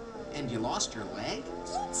 And you lost your leg?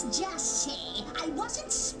 Let's just say I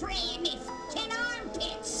wasn't spraying me f***ing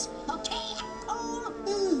armpits, okay? Oh.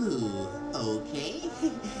 Ooh, okay.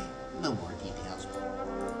 No more details.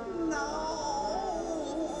 No.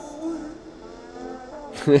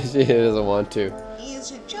 She doesn't want to.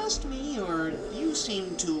 Is it just me, or you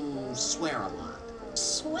seem to swear a lot?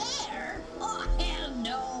 Swear? Oh, hell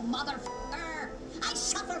no, motherfucker. I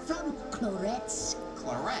suffer from Tourette's.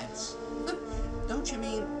 Tourette's? Don't you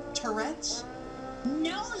mean Tourette's?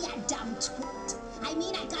 No, you dumb twit. I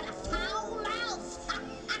mean I got a foul mouth.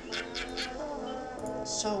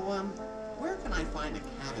 So, where can I find a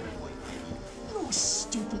cabin boy, Peggy? You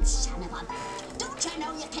stupid son of a... Don't you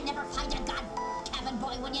know you can never find a cabin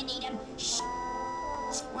boy when you need him? Shh.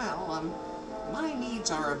 Well, my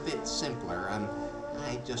needs are a bit simpler.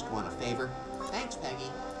 I just want a favor. Thanks,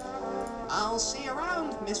 Peggy. I'll see you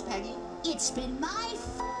around, Miss Peggy. It's been my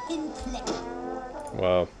f***ing pleasure.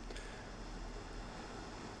 Wow.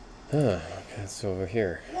 Okay, it's over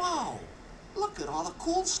here. Whoa! Look at all the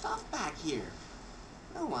cool stuff back here.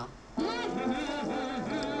 Oh, well. Hey,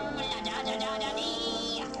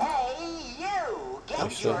 you!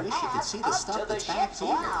 Get your wish you could see the ass stuff up to the that's back ship's here.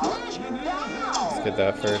 lounge now! Let's get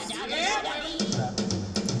that first.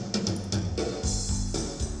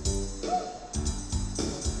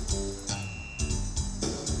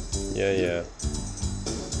 Yeah.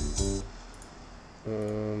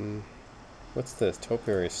 What's this?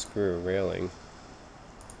 Topiary screw railing.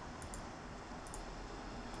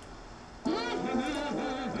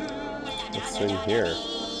 What's in here? A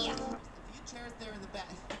few chairs there in the back.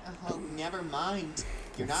 Oh, never mind.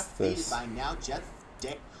 You're not What's seated this? by now, just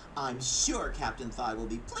stay. I'm sure Captain Thigh will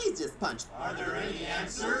be pleased this punch. Are there any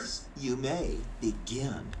answers? You may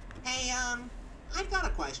begin. Hey, I've got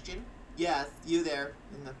a question. Yes, you there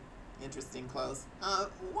in the interesting clothes.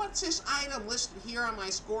 What's this item listed here on my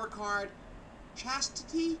scorecard?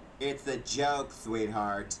 Chastity? It's a joke,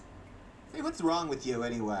 sweetheart. Hey, what's wrong with you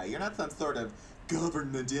anyway? You're not some sort of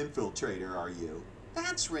government infiltrator, are you?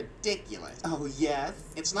 That's ridiculous. Oh, yes?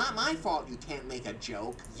 It's not my fault you can't make a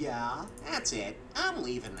joke. Yeah? That's it. I'm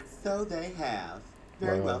leaving. So they have.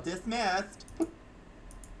 Very Wow. well dismissed.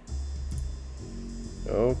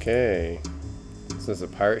 Okay. Is this a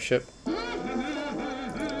pirate ship?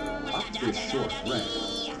 Up this short rest.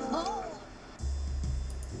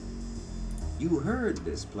 You heard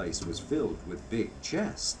this place was filled with big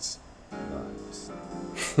chests, but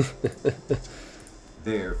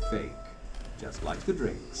they're fake, just like the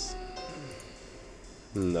drinks.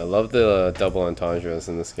 I love the double entendres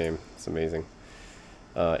in this game. It's amazing.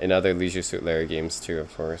 In other Leisure Suit Larry games too,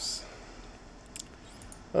 of course.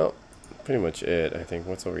 Well, pretty much it, I think.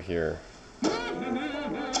 What's over here?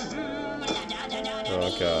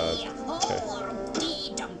 Oh god. Okay.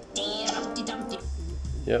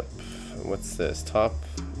 Yep. What's this? Top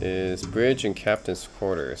is bridge and captain's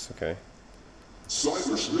quarters. Okay.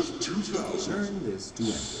 Cybersmith 2000. Turn this to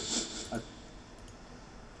enter.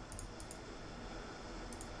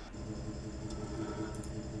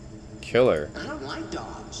 Killer. I don't like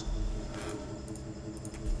dogs.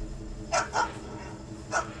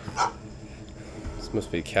 This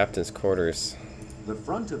must be captain's quarters. The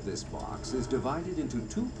front of this box is divided into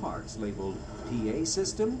two parts labeled PA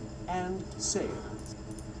system and sails.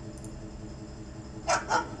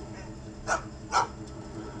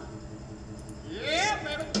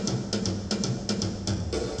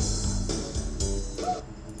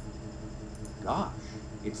 Gosh,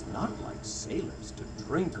 it's not like sailors to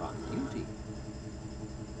drink on duty.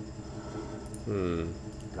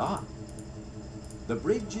 God. The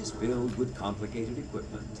bridge is filled with complicated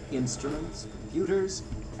equipment, instruments, computers,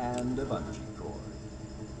 and a bungee cord.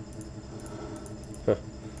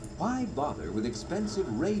 Why bother with expensive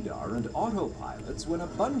radar and autopilots when a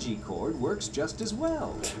bungee cord works just as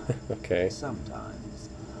well? Okay. Sometimes.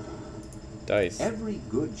 Dice. Every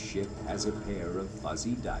good ship has a pair of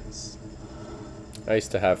fuzzy dice. I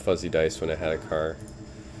used to have fuzzy dice when I had a car.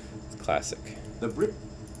 It's classic.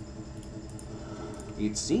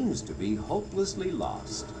 It seems to be hopelessly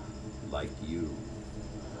lost, like you.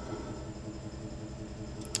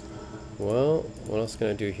 Well, what else can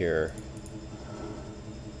I do here?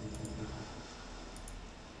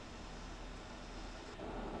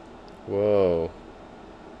 Whoa.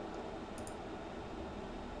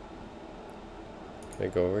 Can I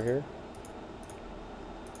go over here?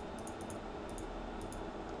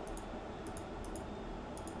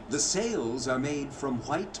 The sails are made from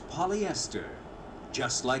white polyester,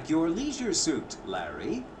 just like your leisure suit,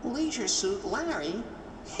 Larry. Leisure suit Larry?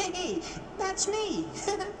 Hey, that's me.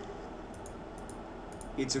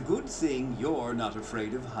 It's a good thing you're not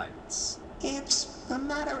afraid of heights. It's a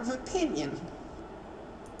matter of opinion.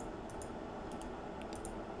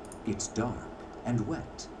 It's dark and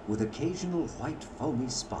wet, with occasional white foamy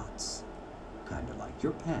spots. Kinda like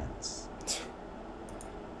your pants.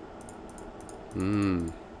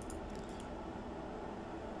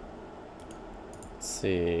 Let's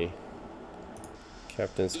see.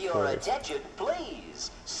 Captain's Your quarters. attention,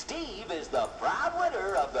 please. Steve is the proud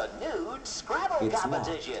winner of the nude Scrabble It's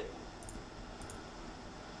competition.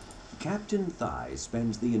 Captain Thigh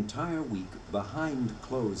spends the entire week behind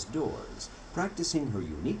closed doors, practicing her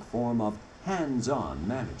unique form of hands-on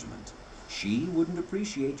management. She wouldn't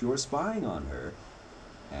appreciate your spying on her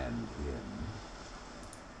and him.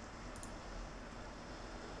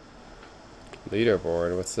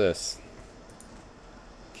 Leaderboard, what's this?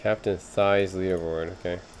 Captain Thigh's leaderboard,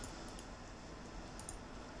 okay.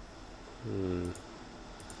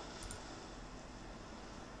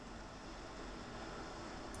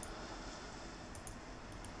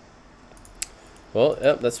 Well,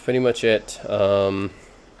 yep, that's pretty much it. I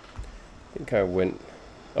think I went...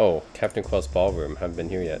 Oh, Captain Quell's Ballroom. Haven't been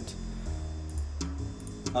here yet.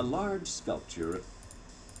 A large sculpture.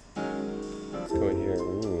 Let's go in here.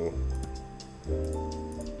 Ooh.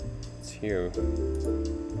 It's here.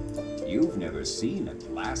 You've never seen a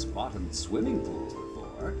glass-bottomed swimming pool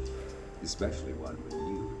before, especially one with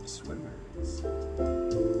nude swimmers.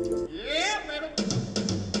 Yeah, baby.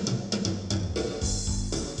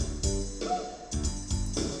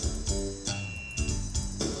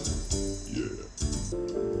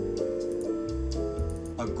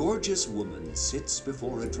 A gorgeous woman sits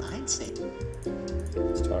before a I'd say.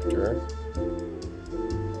 Let's talk to her.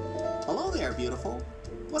 Hello there, beautiful.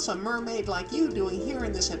 What's a mermaid like you doing here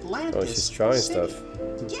in this Atlantis Oh, she's trying city? stuff.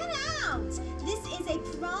 Get out! This is a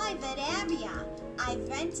private area. I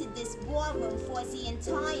rented this ballroom for the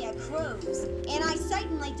entire cruise, and I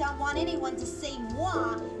certainly don't want anyone to see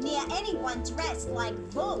moi near anyone dressed like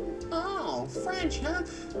vous. Oh, French, huh?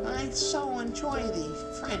 I so enjoy the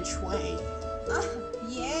French way.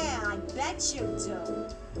 Yeah, I bet you do.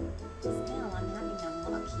 Still, I'm having no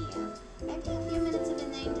luck here. Maybe a few minutes of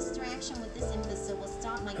inane distraction with this imbecile will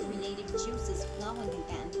start my creative juices flowing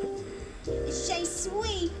again. Je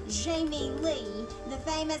suis Jamie Lee, the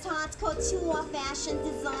famous haute couture fashion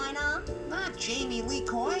designer. Not Jamie Lee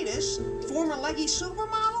Coitus, former leggy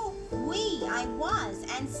supermodel? Oui, I was,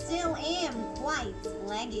 and still am quite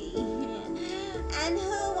leggy. And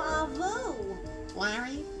who are vous?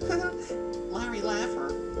 Larry? Larry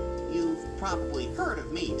Laffer. You've probably heard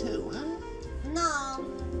of me too, huh? No.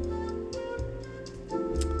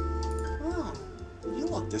 Oh, you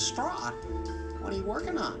look distraught. What are you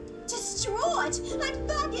working on? Distraught! I'm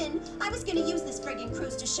bugging! I was gonna use this friggin'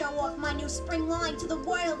 cruise to show off my new spring line to the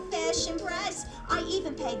world fashion press. I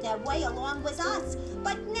even paid their way along with us.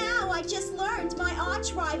 But now I just learned my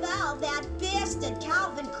arch rival, that bastard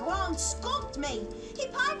Calvin Crone, scooped me. He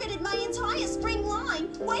pirated my entire spring line,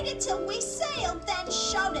 waited till we sailed, then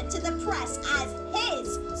showed it to the press as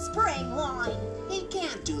his spring line. He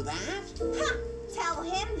can't do that. Ha! Tell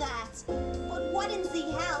him that. But what in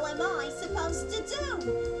the hell am I supposed to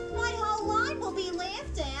do? My whole line will be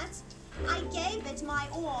laughed at. I gave it my my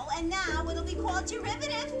all, and now it'll be called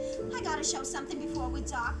derivative. I gotta show something before we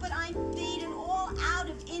dock, but I'm beaten all out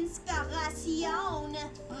of inspiration.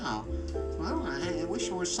 Wow. Well, I wish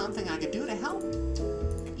there was something I could do to help.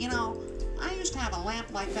 You know, I used to have a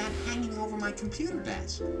lamp like that hanging over my computer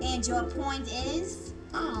desk. And your point is?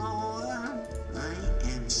 Oh, I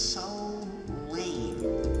am so lame.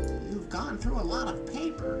 You've gone through a lot of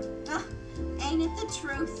paper. Ain't it the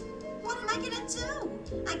truth? What am I gonna do?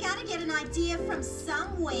 I gotta get an idea from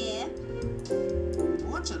somewhere.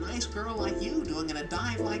 What's a nice girl like you doing in a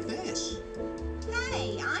dive like this?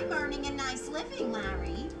 Hey, I'm earning a nice living,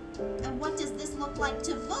 Larry. And what does this look like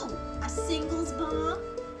to Vu? A singles bar?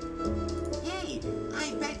 Hey,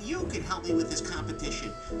 I bet you could help me with this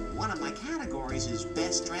competition. One of my categories is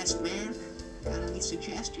Best Dressed Man. Got any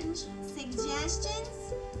suggestions?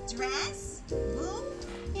 Suggestions? Dress? Vu?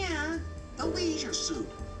 Yeah, the leisure suit.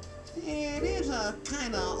 It is a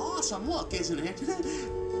kind of awesome look, isn't it?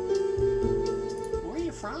 Where are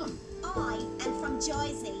you from? I am from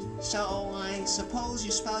Jersey. So I suppose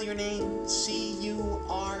you spell your name C-U-R-T-I-S?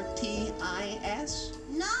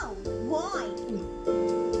 No, why?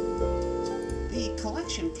 The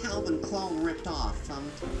collection Calvin Klein ripped off,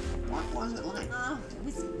 what was it like? Oh, it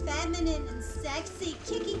was feminine and sexy,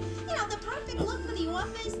 kicky. You know, the perfect look for the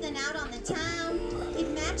office, then out on the town. It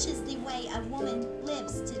matches the way a woman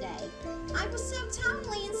lives today. I was so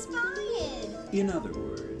totally inspired. In other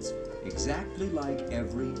words, exactly like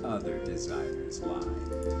every other designer's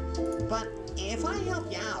line. But if I help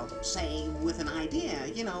you out, say, with an idea,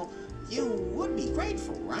 you know, you would be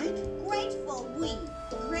grateful, right? Grateful, oui.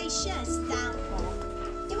 Gracious, doubtful.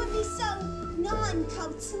 It would be so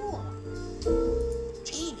non-couture.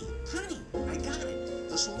 Jamie, honey, I got it.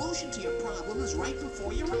 The solution to your problem is right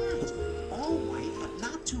before your eyes. All white but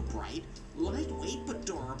not too bright, lightweight but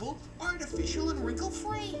durable, artificial and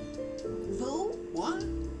wrinkle-free. Vu? What?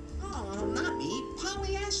 Oh, not me.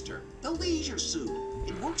 Polyester, the leisure suit.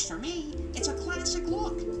 It works for me. It's a classic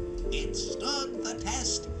look. It stood the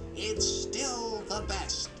test. It's still the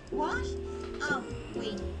best. What? Oh,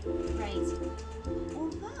 wait. Right.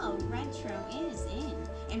 Although retro is in,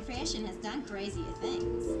 and fashion has done crazier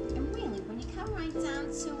things. And really, when you come right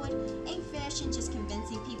down to it, ain't fashion just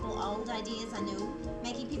convincing people old ideas are new?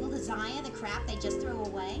 Making people desire the crap they just threw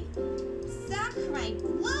away? Sacre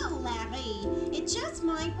bleu, Larry! It just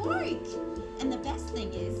might work! And the best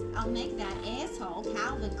thing is, I'll make that asshole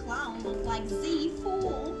Calvin Klein look like Z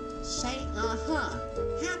Fool. Say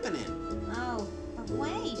happening. Oh, but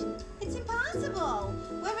wait, it's impossible.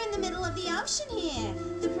 We're in the middle of the ocean here.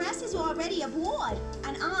 The press is already aboard,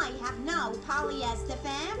 and I have no polyester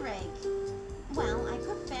fabric. Well, I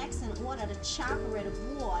could fax an order to chopper it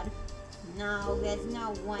aboard. No, there's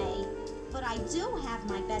no way. But I do have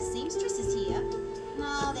my best seamstresses here.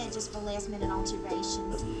 No, they're just for last-minute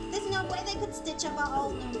alterations. There's no way they could stitch up a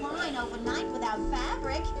whole new line overnight without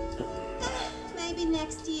fabric. Maybe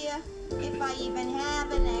next year, if I even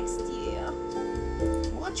have a next year.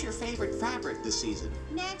 What's your favorite fabric this season?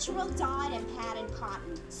 Natural dyed and patterned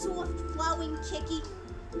cotton. Soft, flowing, kicky.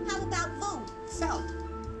 How about Vu? Felt.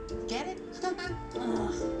 Get it?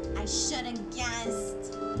 Ugh, I should have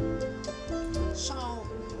guessed. So,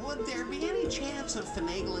 would there be any chance of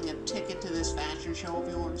finagling a ticket to this fashion show of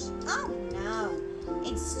yours? Oh, no.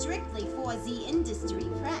 It's strictly for the industry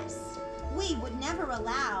press. We would never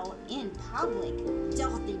allow in public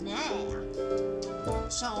d'ordinaire.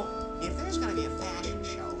 So, if there's gonna be a fashion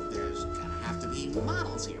show, there's gonna have to be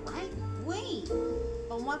models here, right? Oui.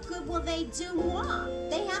 But what good will they do more?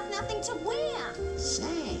 They have nothing to wear.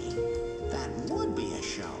 Say, that would be a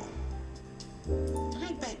show.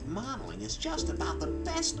 I bet modeling is just about the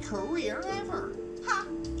best career ever. Ha!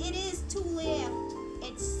 It is to laugh.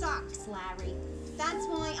 It sucks, Larry. That's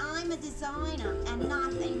why I'm a designer and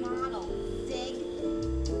not a model. Dig?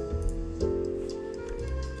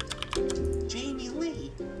 Jamie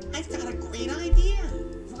Lee, I've got a great idea.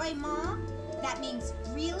 Vraiment? That means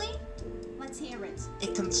really? Let's hear it.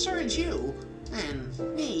 It concerns you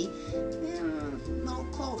and me and no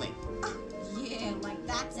clothing. Yeah, like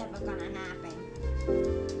that's ever gonna happen.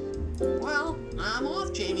 Well, I'm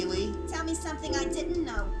off, Jamie Lee. Tell me something I didn't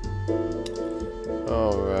know.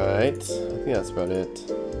 Alright, I think that's about it.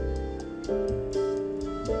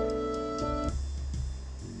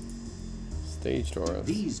 Stage door.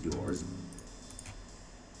 These doors.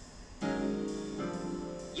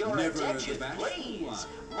 Your Never attention, the bashful please. one.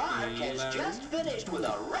 Mark Hey, has Larry. just finished with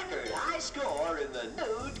a record high score in the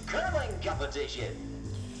nude curling competition.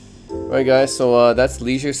 Alright guys, so that's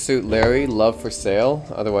Leisure Suit Larry, Love for Sale,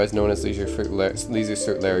 otherwise known as Leisure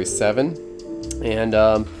Suit Larry 7. And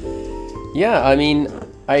yeah, I mean,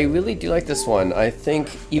 I really do like this one. I think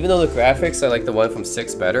even though the graphics I like the one from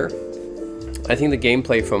 6 better, I think the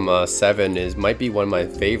gameplay from 7 might be one of my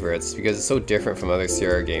favorites because it's so different from other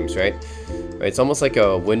Sierra games, right? It's almost like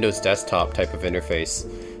a Windows desktop type of interface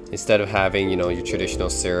instead of having, you know, your traditional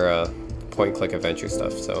Sierra point-and-click adventure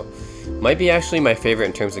stuff. So might be actually my favorite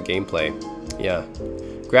in terms of gameplay. Yeah.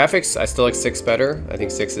 Graphics, I still like 6 better. I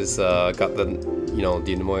think 6 has got the, you know,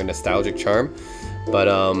 the more nostalgic charm. But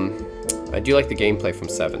I do like the gameplay from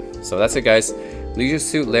 7. So that's it, guys. Leisure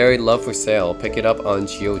Suit Larry Love for Sale. Pick it up on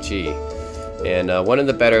GOG. And one of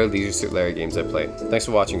the better Leisure Suit Larry games I played. Thanks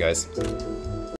for watching, guys.